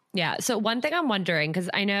 So one thing I'm wondering, because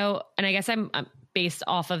I know, and I guess I'm based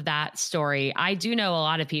off of that story, I do know a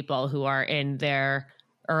lot of people who are in their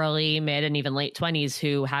early, mid, and even late 20s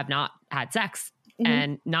who have not had sex,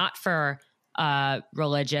 and not for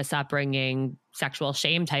religious upbringing, sexual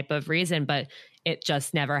shame type of reason, but it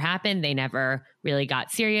just never happened. They never really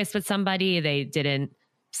got serious with somebody. They didn't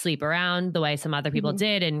sleep around the way some other people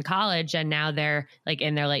did in college. And now they're like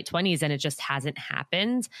in their late 20s and it just hasn't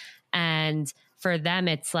happened. And for them,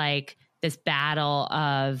 it's like this battle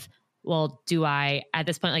of, well, at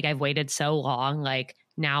this point, like I've waited so long, like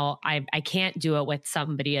now I can't do it with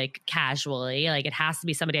somebody like casually, like it has to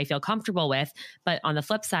be somebody I feel comfortable with. But on the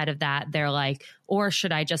flip side of that, they're like, or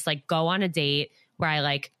should I just like go on a date where I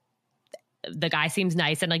like, the guy seems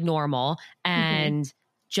nice and like normal and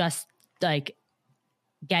just like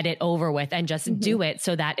get it over with and just do it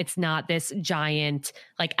so that it's not this giant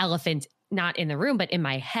like elephant not in the room, but in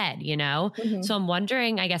my head, you know? Mm-hmm. So I'm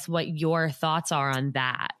wondering, I guess, what your thoughts are on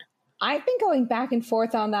that. I've been going back and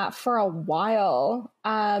forth on that for a while.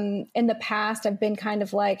 In the past, I've been kind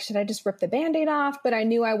of like, should I just rip the Band-Aid off? But I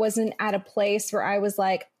knew I wasn't at a place where I was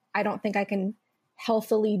like, I don't think I can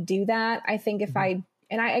healthily do that. I think if I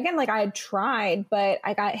had tried, but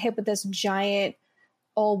I got hit with this giant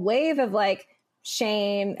old wave of like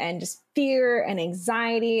shame and just fear and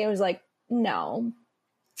anxiety. It was like, no.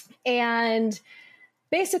 And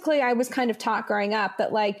basically, I was kind of taught growing up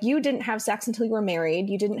that like you didn't have sex until you were married.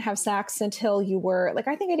 You didn't have sex until you were like,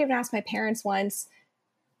 I think I'd even asked my parents once,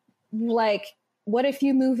 like, what if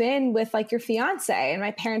you move in with like your fiance? And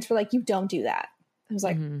my parents were like, you don't do that. I was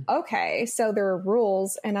like, okay, so there are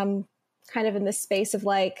rules. And I'm kind of in this space of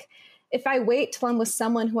like, if I wait till I'm with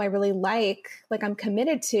someone who I really like I'm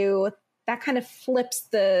committed to, that kind of flips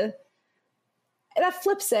it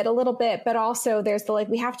a little bit, but also there's the like,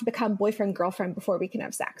 we have to become boyfriend, girlfriend before we can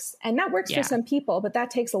have sex. And that works for some people, but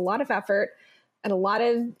that takes a lot of effort and a lot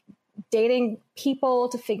of dating people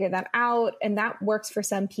to figure that out. And that works for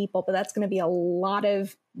some people, but that's going to be a lot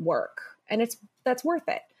of work and that's worth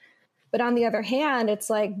it. But on the other hand, it's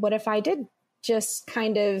like, what if I did just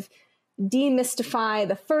kind of demystify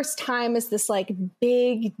the first time as this like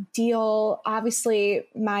big deal? Obviously,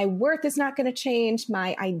 my worth is not going to change.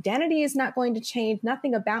 My identity is not going to change.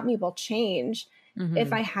 Nothing about me will change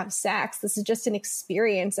if I have sex. This is just an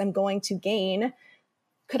experience I'm going to gain.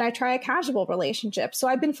 Could I try a casual relationship? So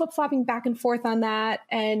I've been flip-flopping back and forth on that.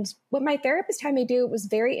 And what my therapist had me do was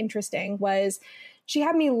very interesting was she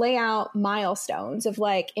had me lay out milestones of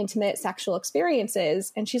like intimate sexual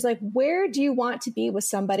experiences. And she's like, where do you want to be with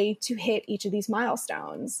somebody to hit each of these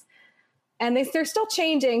milestones? And they're still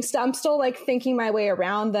changing. So I'm still like thinking my way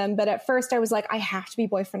around them. But at first I was like, I have to be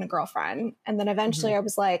boyfriend and girlfriend. And then eventually I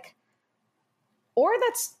was like,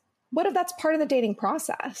 what if that's part of the dating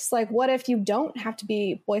process? Like, what if you don't have to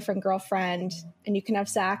be boyfriend, girlfriend, and you can have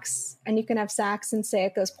sex and say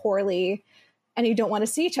it goes poorly and you don't want to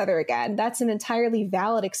see each other again? That's an entirely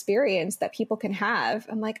valid experience that people can have.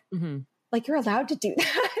 I'm like, like, you're allowed to do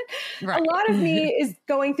that. Right. A lot of me is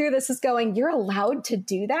going through this is going, you're allowed to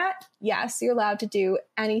do that. Yes, you're allowed to do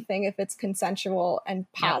anything if it's consensual and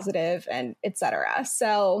positive and et cetera.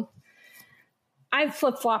 So I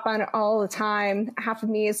flip flop on it all the time. Half of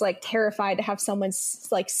me is like terrified to have someone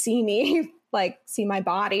like see me, like see my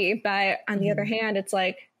body. But on the other hand, it's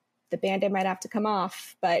like the Band-Aid might have to come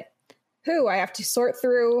off, but I have to sort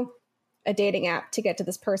through a dating app to get to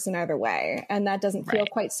this person either way. And that doesn't feel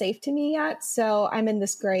quite safe to me yet. So I'm in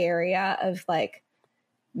this gray area of like,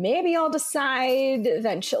 maybe I'll decide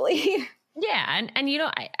eventually. Yeah. And you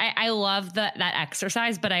know, I love that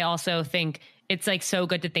exercise, but I also think it's like so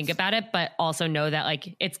good to think about it, but also know that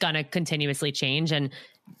like it's going to continuously change. And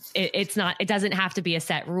it doesn't have to be a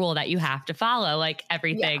set rule that you have to follow, like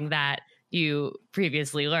everything that you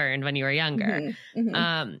previously learned when you were younger.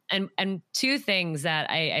 And two things that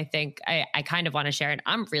I think I kind of want to share, and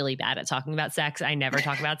I'm really bad at talking about sex. I never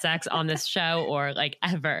talk about sex on this show or like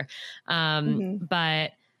ever.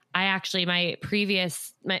 But I actually, my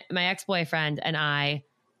ex-boyfriend and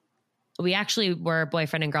we actually were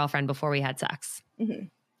boyfriend and girlfriend before we had sex.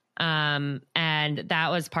 And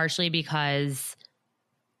that was partially because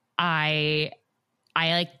I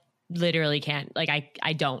like literally can't, like,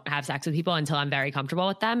 I don't have sex with people until I'm very comfortable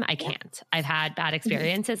with them. I can't. I've had bad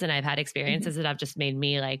experiences and I've had experiences that have just made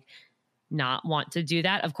me like not want to do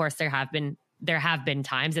that. Of course, there have been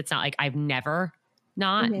times. It's not like I've never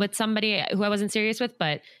not with somebody who I wasn't serious with,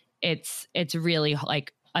 but it's really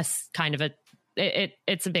like a kind of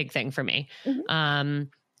it's a big thing for me.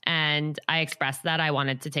 And I expressed that I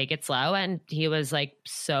wanted to take it slow, and he was like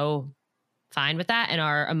so fine with that. And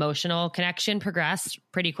our emotional connection progressed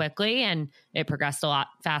pretty quickly, and it progressed a lot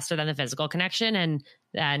faster than the physical connection. And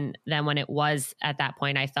then when it was at that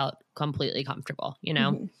point, I felt completely comfortable, you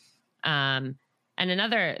know? And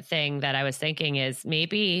another thing that I was thinking is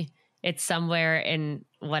maybe it's somewhere in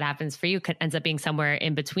what happens for you ends up being somewhere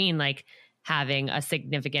in between, like having a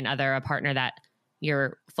significant other, a partner that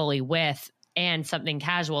you're fully with, and something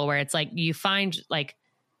casual where it's like you find like,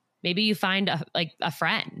 maybe you find a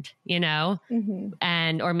friend, you know,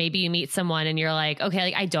 and, or maybe you meet someone and you're like, okay,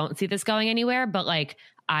 like I don't see this going anywhere, but like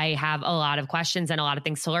I have a lot of questions and a lot of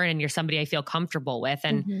things to learn, and you're somebody I feel comfortable with.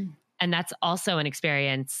 And that's also an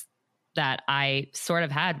experience that I sort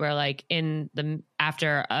of had where like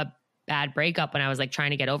after a bad breakup, when I was like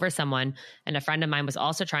trying to get over someone and a friend of mine was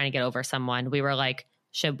also trying to get over someone, we were like,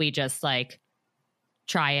 should we just like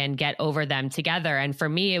try and get over them together? And for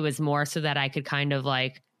me, it was more so that I could kind of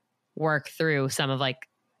like work through some of like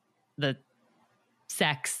the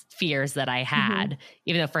sex fears that I had,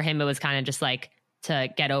 even though for him, it was kind of just like to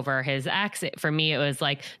get over his ex. For me, it was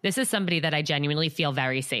like, this is somebody that I genuinely feel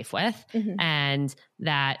very safe with. And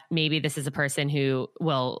that maybe this is a person who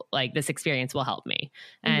will like, this experience will help me.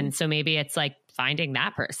 And so maybe it's like finding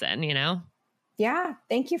that person, you know? Yeah.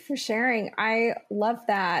 Thank you for sharing. I love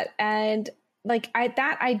that. And like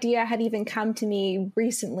that idea had even come to me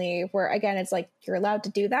recently where again, it's like, you're allowed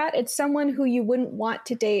to do that. It's someone who you wouldn't want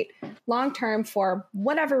to date long-term for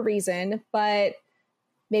whatever reason, but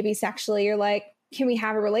maybe sexually you're like, can we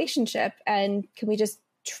have a relationship and can we just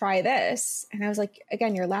try this? And I was like,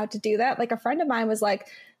 again, you're allowed to do that. Like a friend of mine was like,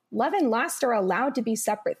 love and lust are allowed to be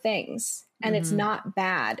separate things. And it's not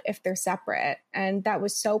bad if they're separate. And that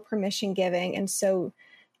was so permission giving and so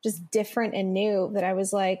just different and new that I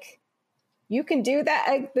was like, you can do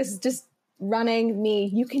that. This is just running me.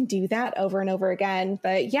 You can do that over and over again.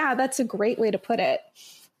 But yeah, that's a great way to put it.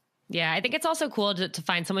 Yeah, I think it's also cool to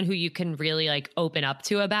find someone who you can really like open up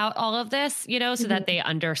to about all of this, you know, so that they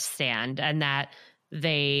understand and that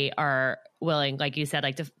they are willing, like you said,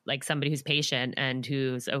 like to like somebody who's patient and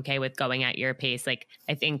who's okay with going at your pace. Like,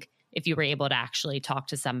 I think if you were able to actually talk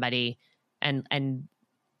to somebody and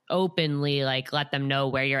openly like let them know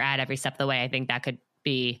where you're at every step of the way, I think that could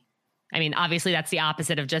be, I mean, obviously that's the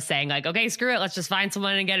opposite of just saying like, okay, screw it, let's just find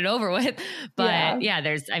someone and get it over with. But yeah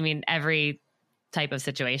there's, I mean, every type of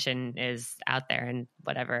situation is out there and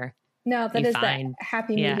whatever. No, that is the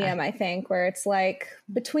happy medium, I think, where it's like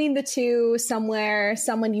between the two somewhere,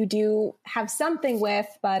 someone you do have something with,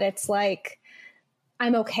 but it's like,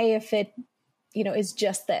 I'm okay if it, you know, is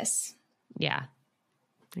just this. Yeah,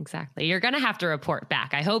 exactly. You're going to have to report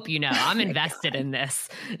back. I hope, you know, I'm invested in this.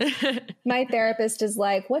 My therapist is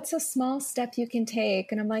like, what's a small step you can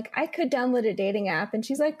take? And I'm like, I could download a dating app. And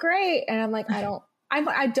she's like, great. And I'm like, I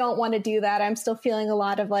don't want to do that. I'm still feeling a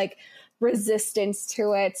lot of like resistance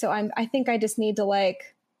to it. So I think I just need to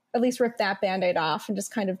like at least rip that Band-Aid off and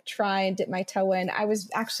just kind of try and dip my toe in. I was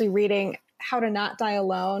actually reading How to Not Die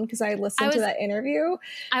Alone because I listened to that interview.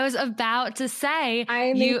 I was about to say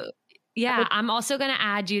I'm also going to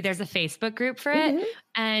add you. There's a Facebook group for it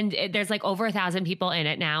and there's like over 1,000 people in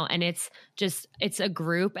it now. And it's a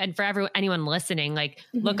group. And for anyone listening, like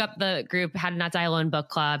look up the group, How to Not Die Alone Book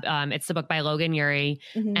Club. It's the book by Logan Ury.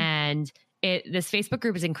 And this Facebook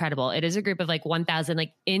group is incredible. It is a group of like 1,000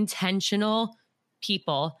 like intentional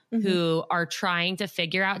people who are trying to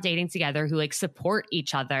figure out dating together, who like support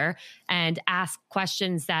each other and ask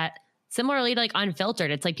questions that similarly like unfiltered.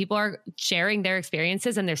 It's like people are sharing their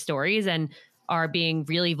experiences and their stories and are being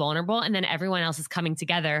really vulnerable. And then everyone else is coming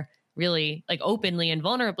together really like openly and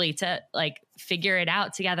vulnerably to like figure it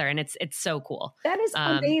out together. And it's so cool. That is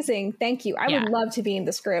amazing. Thank you. I would love to be in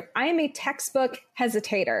this group. I am a textbook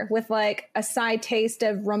hesitator with like a side taste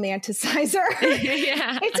of romanticizer.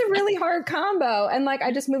 It's a really hard combo. And like,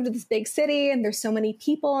 I just moved to this big city and there's so many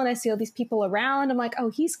people and I see all these people around. I'm like,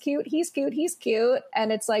 oh, he's cute. He's cute. He's cute.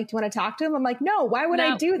 And it's like, do you want to talk to him? I'm like, no, why would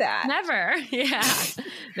I do that? Never. Yeah.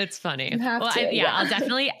 That's funny. I'll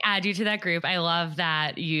definitely add you to that group. I love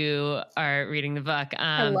that you are reading the book.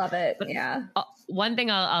 I love it. Yeah. One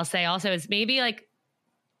thing I'll say also is maybe like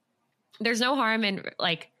there's no harm in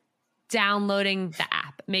like downloading the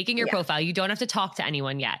app, making your profile. You don't have to talk to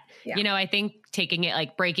anyone yet. You know, I think taking it,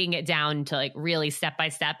 like breaking it down to like really step by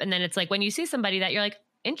step. And then it's like when you see somebody that you're like,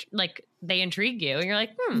 like they intrigue you and you're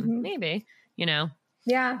like, maybe, you know?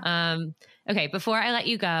 Yeah. Okay. Before I let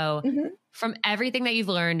you go, from everything that you've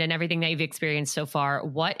learned and everything that you've experienced so far,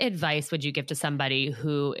 what advice would you give to somebody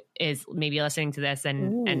who is maybe listening to this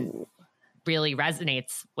and really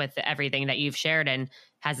resonates with everything that you've shared and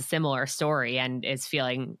has a similar story and is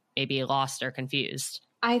feeling maybe lost or confused?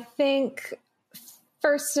 I think,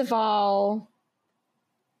 first of all,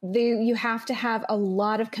 you have to have a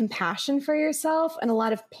lot of compassion for yourself and a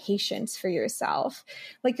lot of patience for yourself.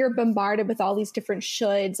 Like you're bombarded with all these different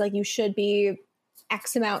shoulds. Like you should be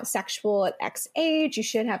X amount sexual at X age. You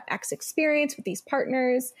should have X experience with these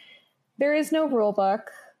partners. There is no rule book.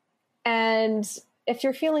 And if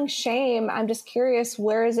you're feeling shame, I'm just curious,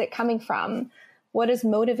 where is it coming from? What is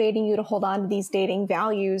motivating you to hold on to these dating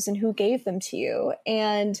values and who gave them to you?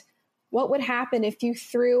 And what would happen if you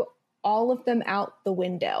threw all of them out the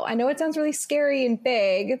window? I know it sounds really scary and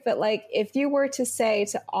big, but like if you were to say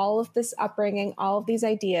to all of this upbringing, all of these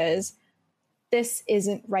ideas, this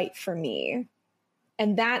isn't right for me.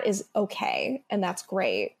 And that is okay. And that's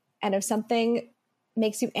great. And if something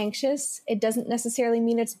makes you anxious, it doesn't necessarily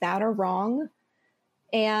mean it's bad or wrong.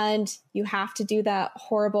 And you have to do that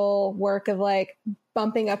horrible work of like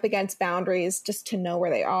bumping up against boundaries just to know where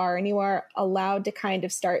they are. And you are allowed to kind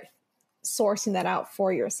of start sourcing that out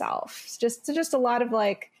for yourself. It's just a lot of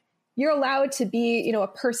like, you're allowed to be, a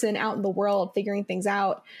person out in the world figuring things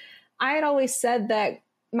out. I had always said that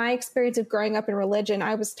my experience of growing up in religion,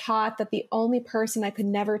 I was taught that the only person I could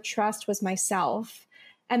never trust was myself.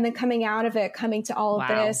 And then coming out of it, coming to all of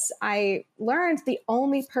this, I learned the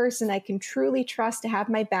only person I can truly trust to have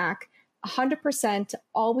my back 100%, to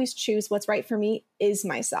always choose what's right for me, is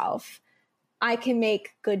myself. I can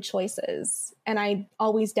make good choices. And I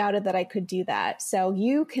always doubted that I could do that. So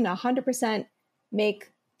you can 100%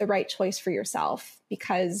 make the right choice for yourself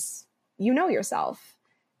because you know yourself.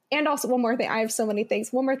 And also one more thing. I have so many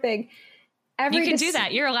things. One more thing. You can do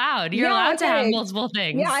that. You're allowed. You're allowed to have multiple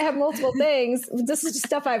things. Yeah, I have multiple things. This is just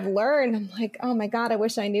stuff I've learned. I'm like, oh my God, I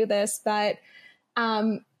wish I knew this. But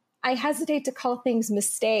I hesitate to call things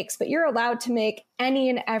mistakes, but you're allowed to make any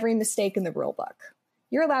and every mistake in the rule book.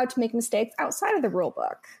 You're allowed to make mistakes outside of the rule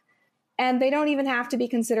book. And they don't even have to be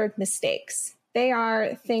considered mistakes. They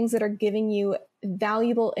are things that are giving you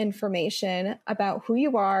valuable information about who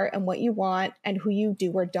you are and what you want and who you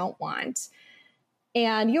do or don't want.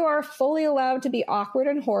 And you are fully allowed to be awkward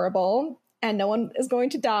and horrible, and no one is going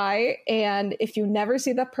to die. And if you never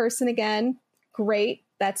see that person again, great,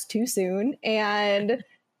 that's too soon. And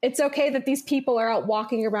it's okay that these people are out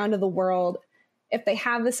walking around in the world. If they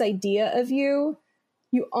have this idea of you,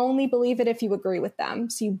 you only believe it if you agree with them.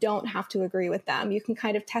 So you don't have to agree with them. You can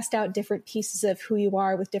kind of test out different pieces of who you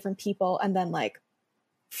are with different people and then like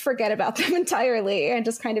forget about them entirely and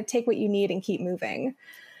just kind of take what you need and keep moving.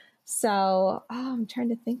 So I'm trying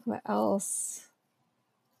to think what else.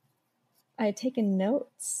 I had taken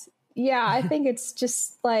notes. Yeah, I think it's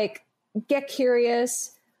just like, get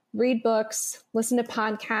curious, read books, listen to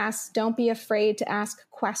podcasts. Don't be afraid to ask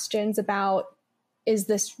questions about, is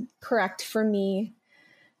this correct for me?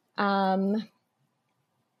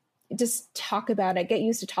 Just talk about it. Get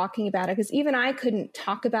used to talking about it. Because even I couldn't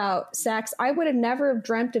talk about sex. I would have never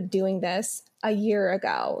dreamt of doing this a year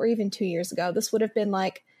ago or even 2 years ago. This would have been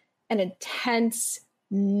like an intense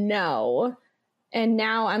no. And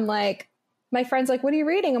now I'm like, my friend's like, what are you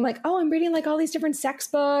reading? I'm like, oh, I'm reading like all these different sex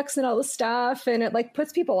books and all this stuff. And it like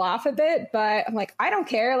puts people off a bit, but I'm like, I don't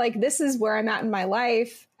care. Like, this is where I'm at in my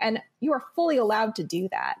life. And you are fully allowed to do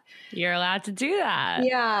that. You're allowed to do that.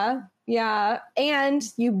 Yeah. Yeah. And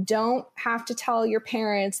you don't have to tell your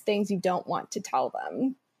parents things you don't want to tell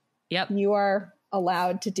them. Yep. You are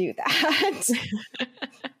allowed to do that.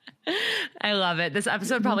 I love it. This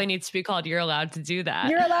episode probably needs to be called "You're Allowed to Do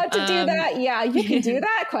That." You're allowed to do that. Yeah, you can do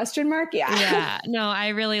that? Question mark. Yeah. Yeah. No, I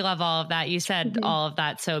really love all of that. You said all of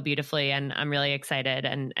that so beautifully, and I'm really excited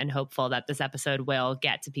and hopeful that this episode will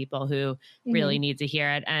get to people who really need to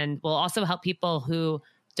hear it, and will also help people who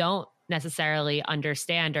don't necessarily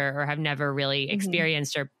understand or have never really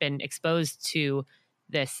experienced or been exposed to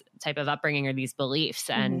this type of upbringing or these beliefs.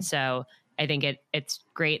 And so I think it's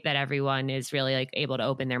great that everyone is really like able to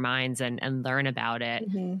open their minds and learn about it,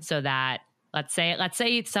 so that let's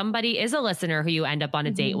say somebody is a listener who you end up on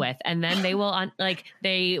a date with, and then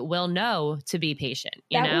they will know to be patient.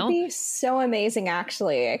 That would be so amazing.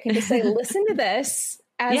 Actually, I can just say, listen to this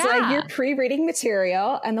as like your pre-reading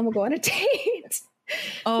material, and then we'll go on a date.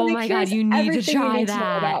 Oh my God, you need to try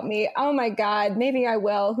that. About me. Oh my God, maybe I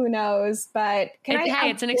will. Who knows? But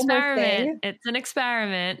it's an experiment. It's an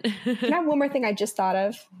experiment. Can I have one more thing I just thought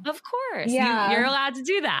of? Of course. Yeah. You're allowed to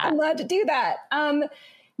do that. I'm allowed to do that.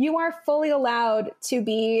 You are fully allowed to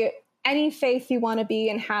be any faith you want to be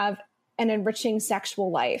and have an enriching sexual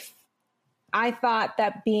life. I thought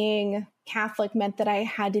that being Catholic meant that I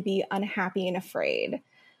had to be unhappy and afraid.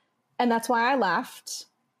 And that's why I left.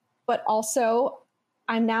 But also,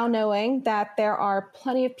 I'm now knowing that there are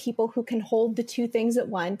plenty of people who can hold the two things at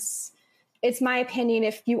once. It's my opinion,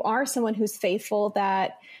 if you are someone who's faithful,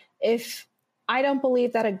 that if I don't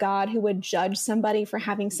believe that a God who would judge somebody for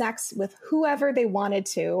having sex with whoever they wanted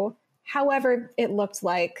to, however it looked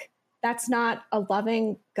like, that's not a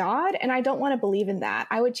loving God. And I don't want to believe in that.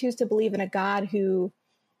 I would choose to believe in a God who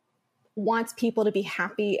wants people to be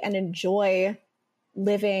happy and enjoy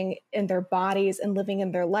living in their bodies and living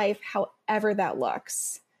in their life, however that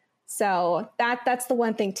looks. So that's the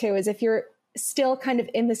one thing too, is if you're still kind of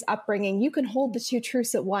in this upbringing, you can hold the two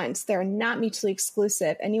truths at once. They're not mutually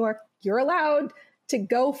exclusive, and you're allowed to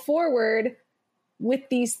go forward with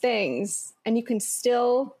these things, and you can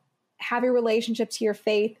still have a relationship to your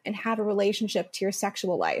faith and have a relationship to your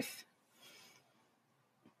sexual life.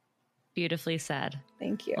 Beautifully said.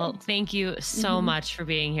 Thank you. Well, thank you so much for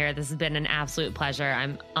being here. This has been an absolute pleasure.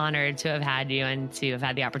 I'm honored to have had you and to have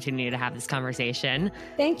had the opportunity to have this conversation.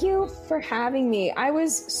 Thank you for having me. I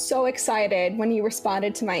was so excited when you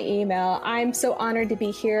responded to my email. I'm so honored to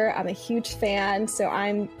be here. I'm a huge fan. So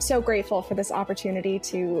I'm so grateful for this opportunity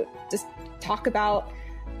to just talk about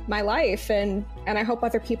my life. And I hope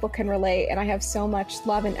other people can relate. And I have so much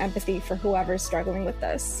love and empathy for whoever's struggling with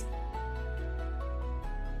this.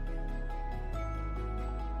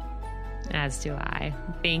 As do I.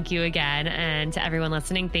 Thank you again. And to everyone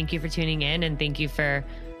listening, thank you for tuning in and thank you for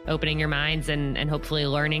opening your minds and hopefully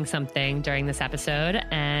learning something during this episode.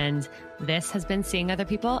 And this has been Seeing Other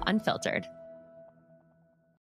People Unfiltered.